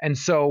 And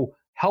so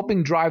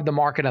helping drive the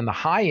market on the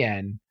high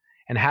end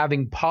and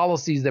having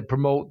policies that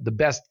promote the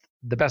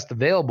best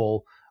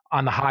available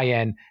on the high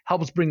end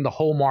helps bring the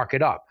whole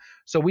market up.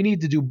 So we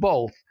need to do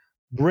both,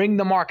 bring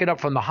the market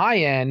up from the high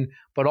end,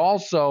 but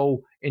also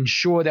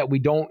ensure that we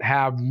don't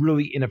have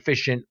really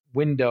inefficient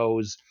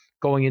windows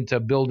going into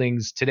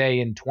buildings today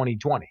in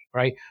 2020,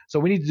 right? So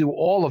we need to do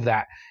all of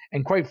that.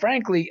 And quite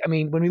frankly, I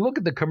mean, when we look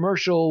at the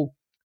commercial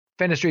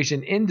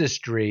fenestration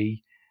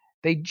industry,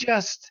 they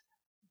just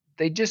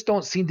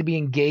don't seem to be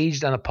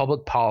engaged on a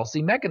public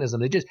policy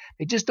mechanism.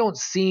 They just don't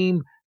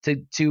seem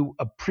to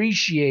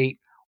appreciate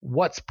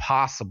what's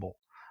possible.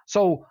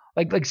 So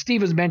like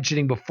Steve was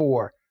mentioning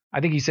before, I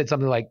think he said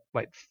something like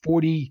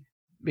 $40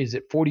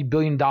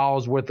 billion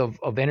worth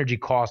of energy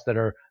costs that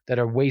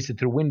are wasted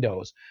through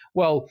windows.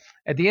 Well,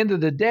 at the end of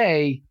the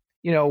day,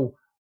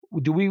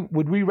 would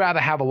we rather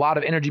have a lot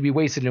of energy be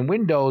wasted in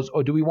windows,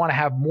 or do we want to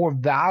have more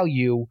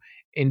value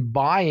in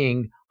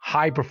buying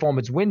high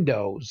performance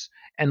windows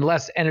and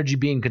less energy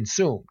being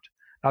consumed?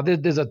 Now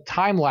there's a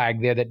time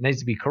lag there that needs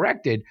to be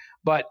corrected,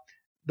 but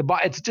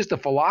it's just a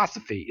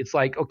philosophy. It's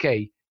like,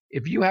 okay,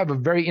 if you have a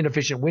very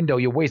inefficient window,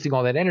 you're wasting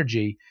all that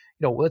energy.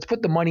 Let's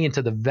put the money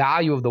into the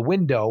value of the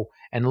window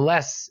and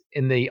less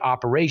in the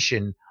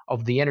operation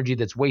of the energy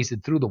that's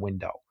wasted through the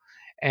window.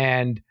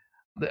 And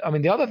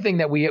The other thing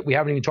that we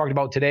haven't even talked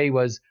about today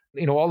was,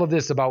 all of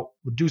this about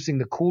reducing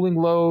the cooling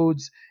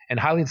loads and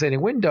highly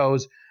insulating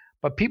windows,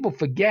 but people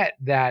forget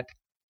that,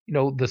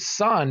 the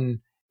sun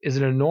is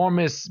an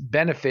enormous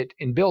benefit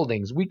in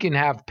buildings. We can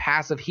have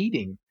passive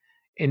heating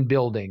in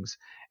buildings.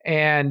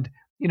 And,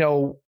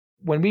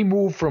 when we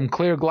moved from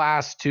clear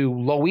glass to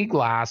low E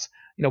glass,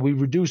 we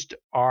reduced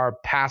our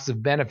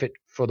passive benefit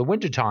for the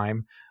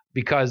wintertime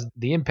because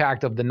the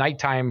impact of the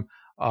nighttime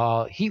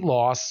heat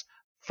loss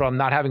from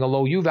not having a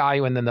low U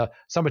value and then the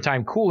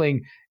summertime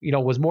cooling,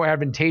 was more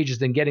advantageous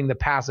than getting the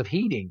passive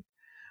heating.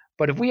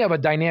 But if we have a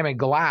dynamic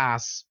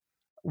glass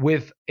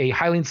with a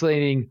highly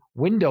insulating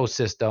window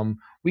system,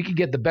 we can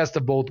get the best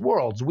of both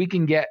worlds. We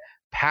can get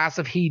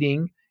passive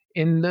heating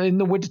in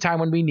the wintertime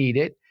when we need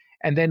it,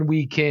 and then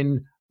we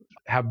can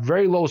have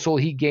very low solar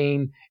heat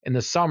gain in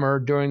the summer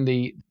during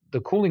the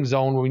cooling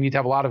zone where we need to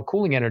have a lot of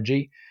cooling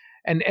energy,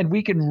 and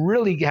we can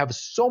really have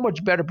so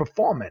much better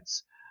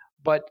performance.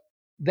 But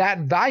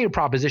that value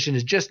proposition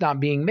is just not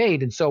being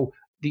made. And so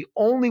the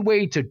only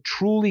way to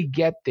truly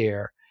get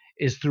there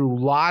is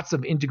through lots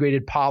of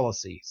integrated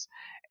policies.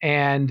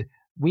 And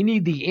we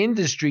need the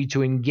industry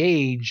to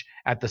engage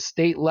at the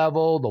state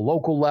level, the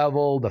local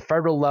level, the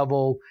federal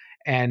level.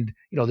 And,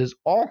 there's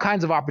all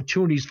kinds of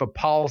opportunities for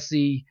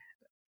policy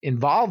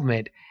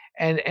involvement.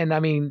 And I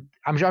mean,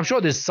 I'm sure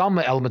there's some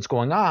elements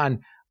going on,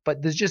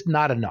 but there's just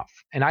not enough.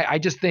 And I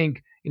just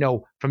think,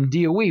 from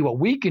DOE, what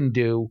we can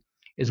do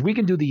is we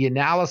can do the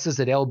analysis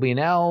at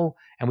LBNL,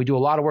 and we do a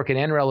lot of work at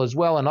NREL as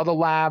well and other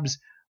labs.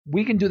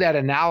 We can do that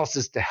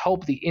analysis to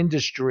help the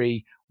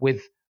industry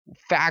with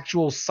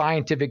factual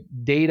scientific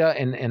data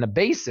and a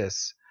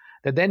basis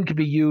that then could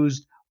be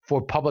used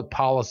for public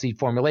policy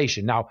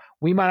formulation. Now,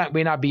 we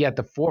may not be at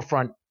the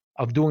forefront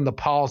of doing the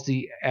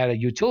policy at a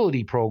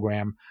utility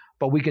program,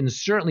 but we can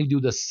certainly do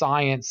the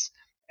science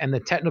and the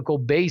technical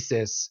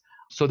basis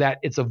so that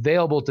it's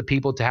available to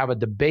people to have a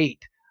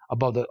debate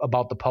about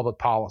the public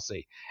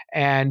policy.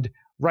 And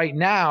right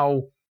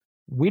now,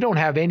 we don't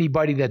have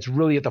anybody that's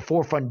really at the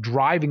forefront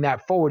driving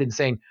that forward and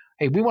saying,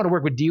 hey, we want to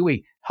work with DOE.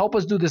 Help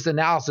us do this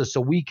analysis so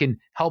we can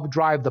help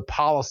drive the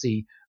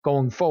policy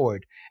going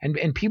forward.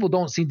 And people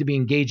don't seem to be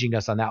engaging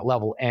us on that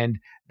level. And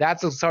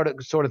that's a sort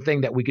of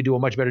thing that we could do a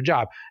much better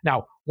job.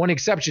 Now, one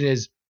exception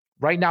is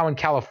right now in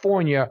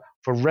California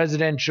for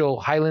residential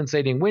highly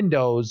insulating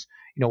windows,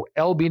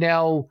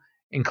 LBNL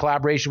in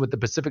collaboration with the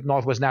Pacific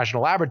Northwest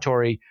National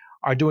Laboratory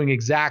are doing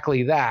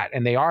exactly that.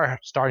 And they are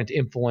starting to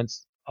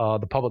influence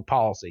the public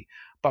policy.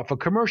 But for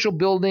commercial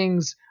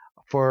buildings,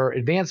 for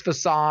advanced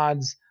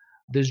facades,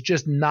 there's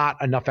just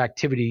not enough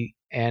activity.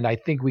 And I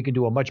think we can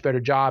do a much better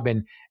job.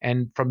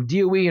 And from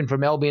DOE and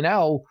from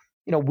LBNL,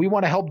 we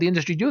want to help the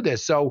industry do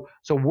this. So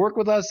work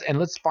with us and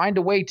let's find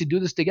a way to do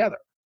this together.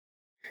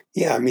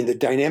 Yeah, I mean, the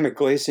dynamic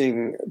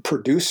glazing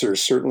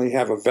producers certainly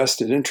have a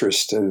vested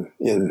interest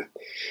in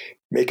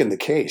making the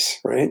case,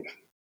 right?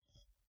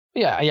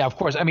 Yeah, of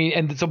course. I mean,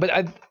 and so, but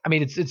I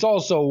mean, it's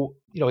also,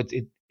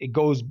 it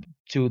goes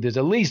to, there's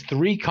at least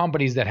 3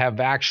 companies that have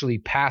actually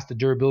passed the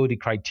durability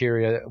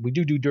criteria. We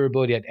do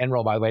durability at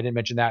NREL, by the way. I didn't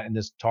mention that in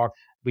this talk.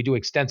 We do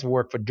extensive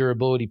work for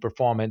durability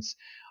performance,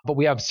 but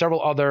we have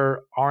several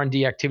other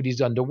R&D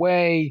activities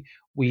underway.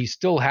 We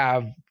still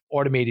have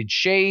automated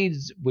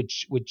shades,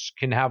 which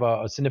can have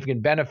a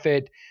significant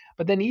benefit.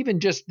 But then even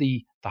just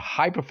the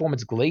high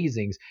performance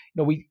glazings,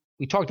 we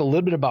talked a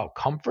little bit about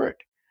comfort,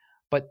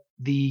 but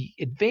the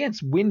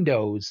advanced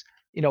windows,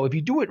 if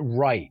you do it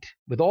right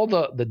with all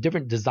the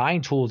different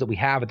design tools that we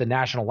have at the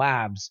national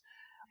labs,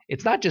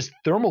 it's not just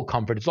thermal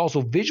comfort, it's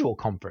also visual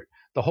comfort.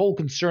 The whole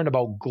concern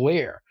about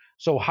glare.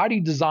 So how do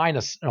you design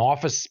an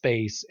office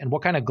space, and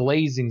what kind of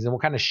glazings and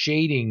what kind of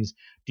shadings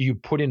do you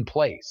put in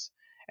place?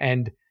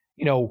 And,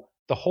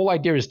 the whole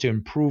idea is to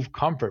improve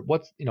comfort.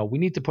 We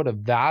need to put a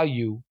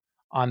value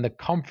on the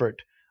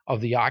comfort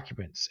of the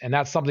occupants. And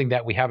that's something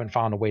that we haven't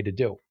found a way to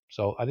do.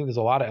 So I think there's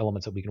a lot of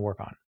elements that we can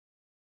work on.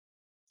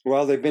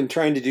 Well, they've been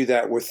trying to do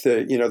that with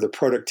the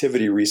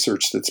productivity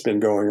research that's been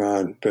going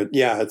on. But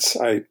yeah,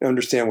 I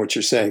understand what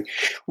you're saying.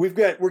 We're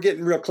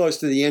getting real close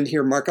to the end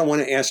here, Mark. I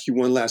want to ask you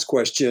one last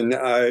question.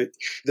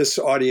 This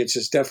audience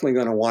is definitely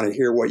going to want to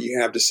hear what you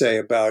have to say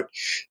about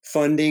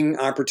funding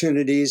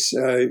opportunities,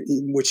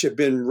 which have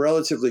been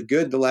relatively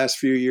good the last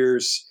few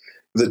years.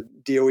 The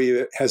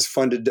DOE has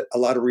funded a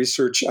lot of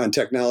research on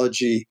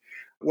technology.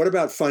 What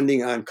about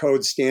funding on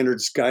code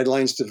standards,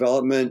 guidelines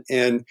development,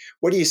 and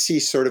what do you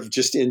see sort of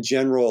just in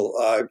general,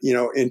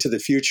 into the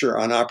future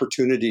on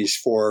opportunities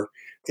for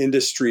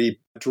industry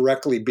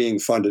directly being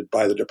funded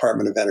by the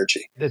Department of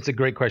Energy? That's a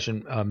great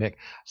question, Mick.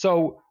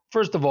 So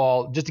first of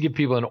all, just to give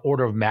people an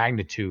order of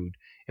magnitude,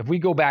 if we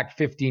go back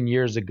 15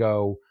 years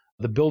ago,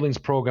 the buildings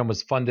program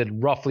was funded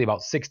roughly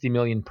about $60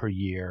 million per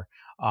year.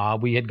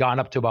 We had gone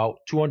up to about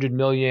 200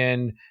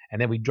 million,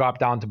 and then we dropped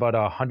down to about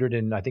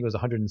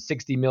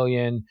 160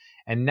 million.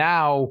 And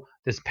now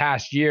this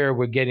past year,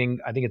 we're getting,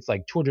 I think it's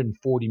like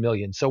 240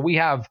 million. So we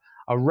have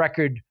a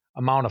record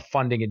amount of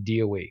funding at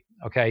DOE.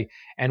 Okay.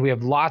 And we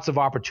have lots of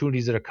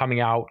opportunities that are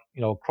coming out,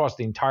 across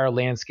the entire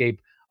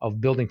landscape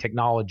of building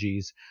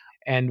technologies.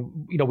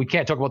 And we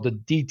can't talk about the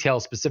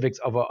detailed specifics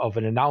of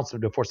an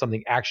announcement before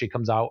something actually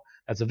comes out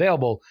that's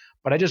available.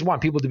 But I just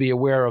want people to be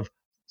aware of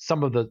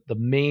some of the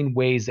main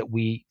ways that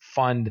we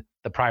fund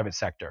the private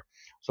sector.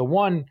 So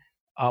one,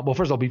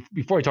 first of all,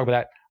 before we talk about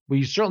that,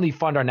 we certainly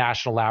fund our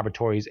national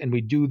laboratories, and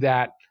we do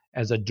that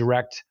as a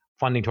direct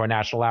funding to our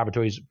national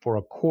laboratories for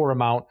a core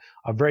amount,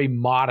 a very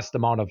modest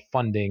amount of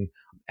funding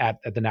at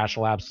the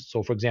national labs.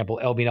 So for example,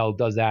 LBNL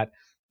does that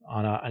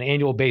on an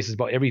annual basis.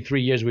 About every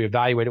 3 years, we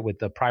evaluate it with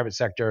the private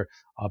sector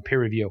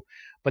peer review.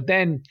 But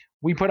then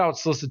we put out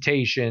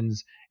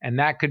solicitations, and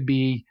that could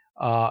be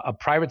a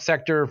private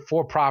sector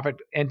for-profit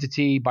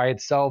entity by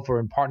itself or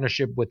in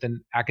partnership with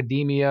an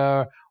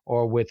academia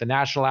or with a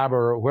national lab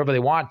or whoever they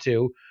want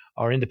to,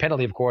 or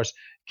independently, of course,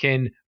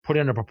 can put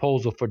in a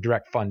proposal for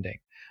direct funding.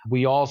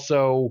 We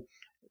also,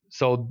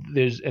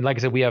 and like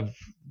I said, we have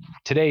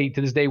to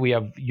this day, we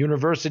have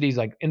universities,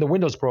 like in the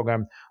Windows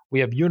program, we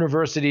have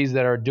universities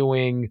that are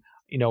doing,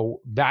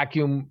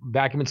 vacuum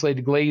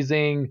insulated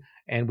glazing,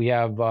 and we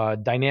have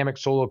dynamic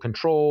solar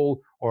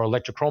control or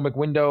electrochromic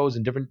windows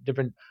and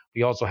different.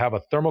 We also have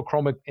a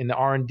thermochromic in the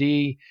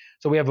R&D.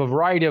 So we have a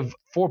variety of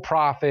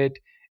for-profit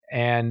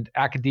and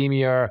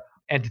academia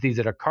entities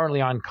that are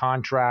currently on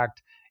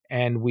contract,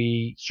 and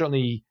we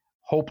certainly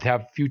hope to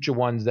have future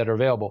ones that are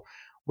available.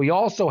 We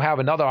also have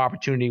another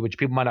opportunity, which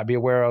people might not be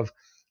aware of.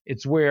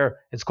 It's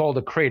called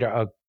a CRADA,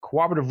 a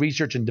Cooperative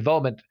Research and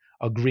Development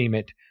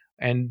Agreement.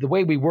 And the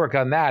way we work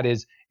on that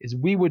is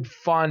we would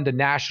fund a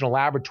national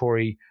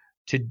laboratory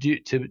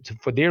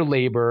for their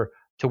labor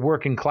to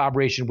work in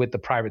collaboration with the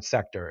private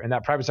sector. And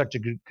that private sector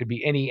could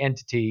be any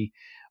entity,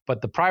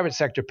 but the private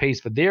sector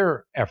pays for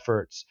their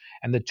efforts,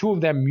 and the two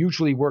of them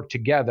mutually work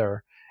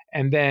together.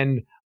 And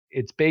then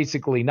it's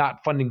basically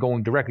not funding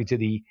going directly to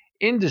the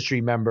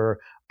industry member,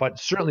 but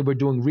certainly we're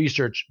doing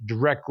research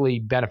directly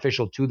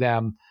beneficial to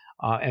them.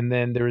 And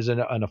then there is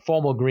a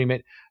formal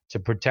agreement to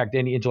protect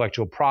any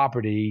intellectual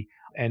property,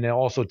 and then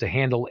also to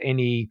handle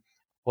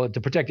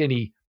to protect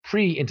any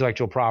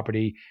pre-intellectual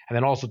property, and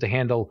then also to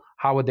handle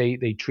how would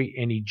they treat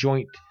any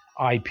joint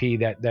IP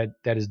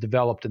that is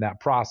developed in that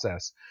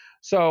process.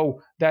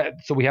 So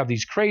we have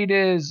these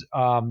CRADAs,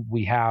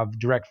 we have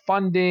direct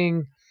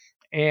funding,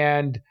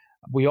 and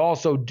we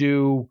also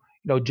do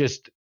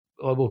just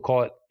we'll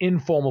call it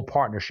informal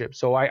partnerships.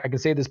 So I can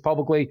say this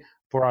publicly,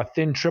 for our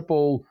thin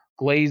triple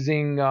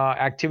glazing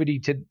activity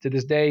to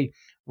this day,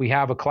 we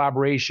have a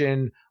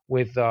collaboration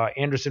with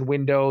Andersen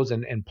Windows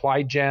and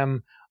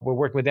Plygem. We're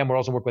working with them. We're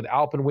also working with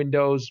Alpen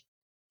Windows.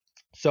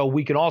 So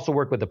we can also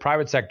work with the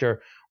private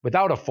sector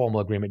without a formal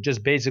agreement,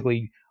 just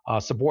basically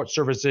support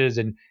services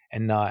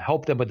and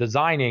help them with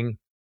designing.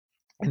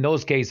 In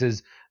those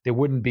cases, there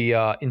wouldn't be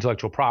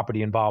intellectual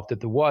property involved. If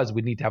there was,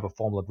 we'd need to have a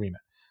formal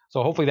agreement.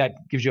 So hopefully that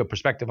gives you a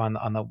perspective on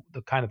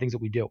the kind of things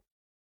that we do.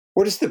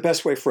 What is the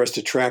best way for us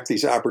to track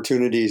these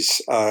opportunities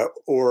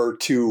or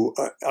to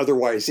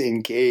otherwise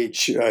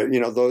engage,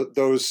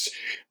 those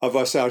of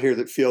us out here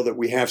that feel that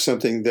we have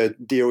something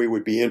that DOE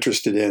would be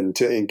interested in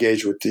to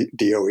engage with the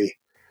DOE?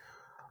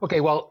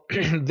 Okay, well,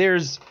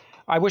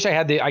 I wish I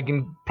had I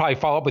can probably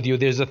follow up with you.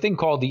 There's a thing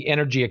called the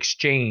Energy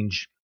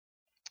Exchange,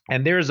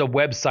 and there's a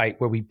website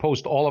where we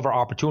post all of our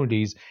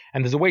opportunities,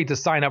 and there's a way to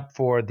sign up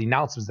for the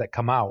announcements that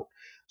come out.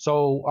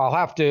 So I'll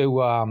have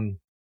to,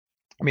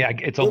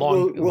 it's a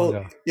long.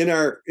 Well, in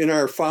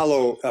our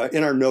follow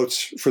in our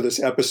notes for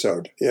this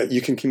episode, you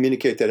can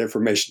communicate that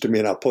information to me,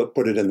 and I'll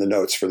put it in the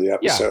notes for the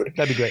episode. Yeah,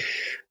 that'd be great.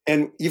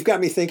 And you've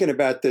got me thinking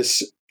about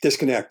this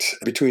disconnect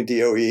between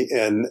DOE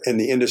and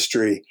the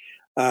industry,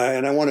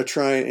 and I want to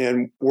try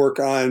and work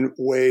on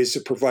ways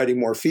of providing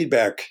more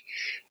feedback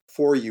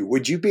for you.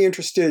 Would you be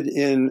interested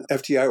in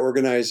FTI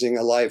organizing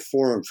a live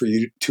forum for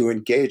you to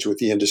engage with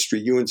the industry,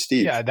 you and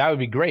Steve? Yeah, that would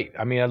be great.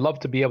 I mean, I'd love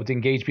to be able to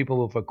engage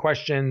people for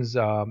questions.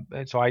 So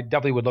I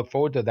definitely would look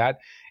forward to that.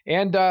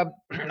 And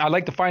I'd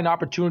like to find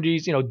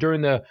opportunities,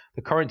 during the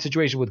current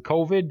situation with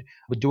COVID,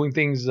 but doing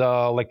things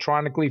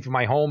electronically from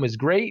my home is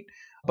great.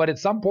 But at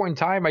some point in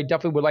time, I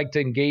definitely would like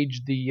to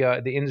engage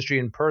the industry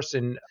in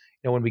person,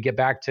 when we get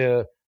back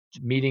to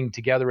meeting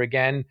together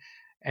again.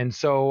 And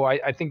so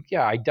I think,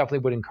 I definitely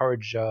would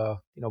encourage,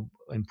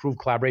 improved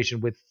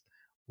collaboration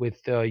with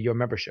your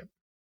membership.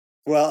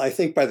 Well, I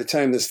think by the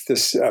time this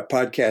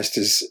podcast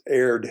is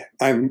aired,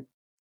 I'm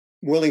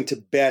willing to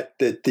bet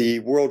that the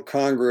World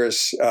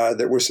Congress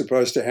that was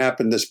supposed to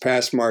happen this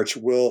past March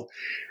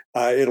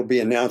it'll be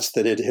announced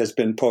that it has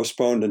been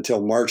postponed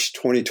until March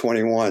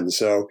 2021.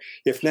 So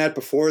if not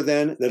before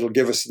then, that'll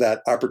give us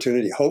that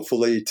opportunity,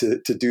 hopefully, to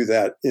do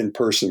that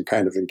in-person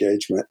kind of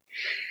engagement.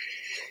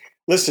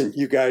 Listen,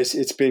 you guys,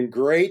 it's been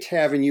great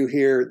having you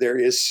here. There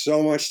is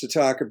so much to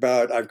talk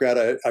about. I've got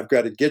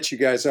to get you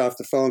guys off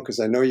the phone because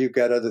I know you've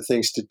got other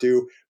things to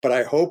do, but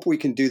I hope we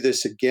can do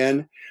this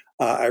again.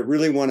 I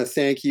really want to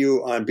thank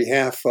you on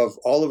behalf of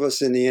all of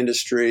us in the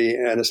industry,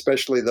 and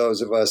especially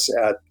those of us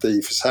at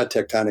the Facade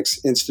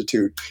Tectonics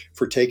Institute,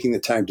 for taking the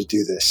time to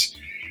do this.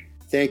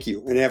 Thank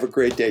you, and have a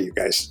great day, you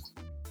guys.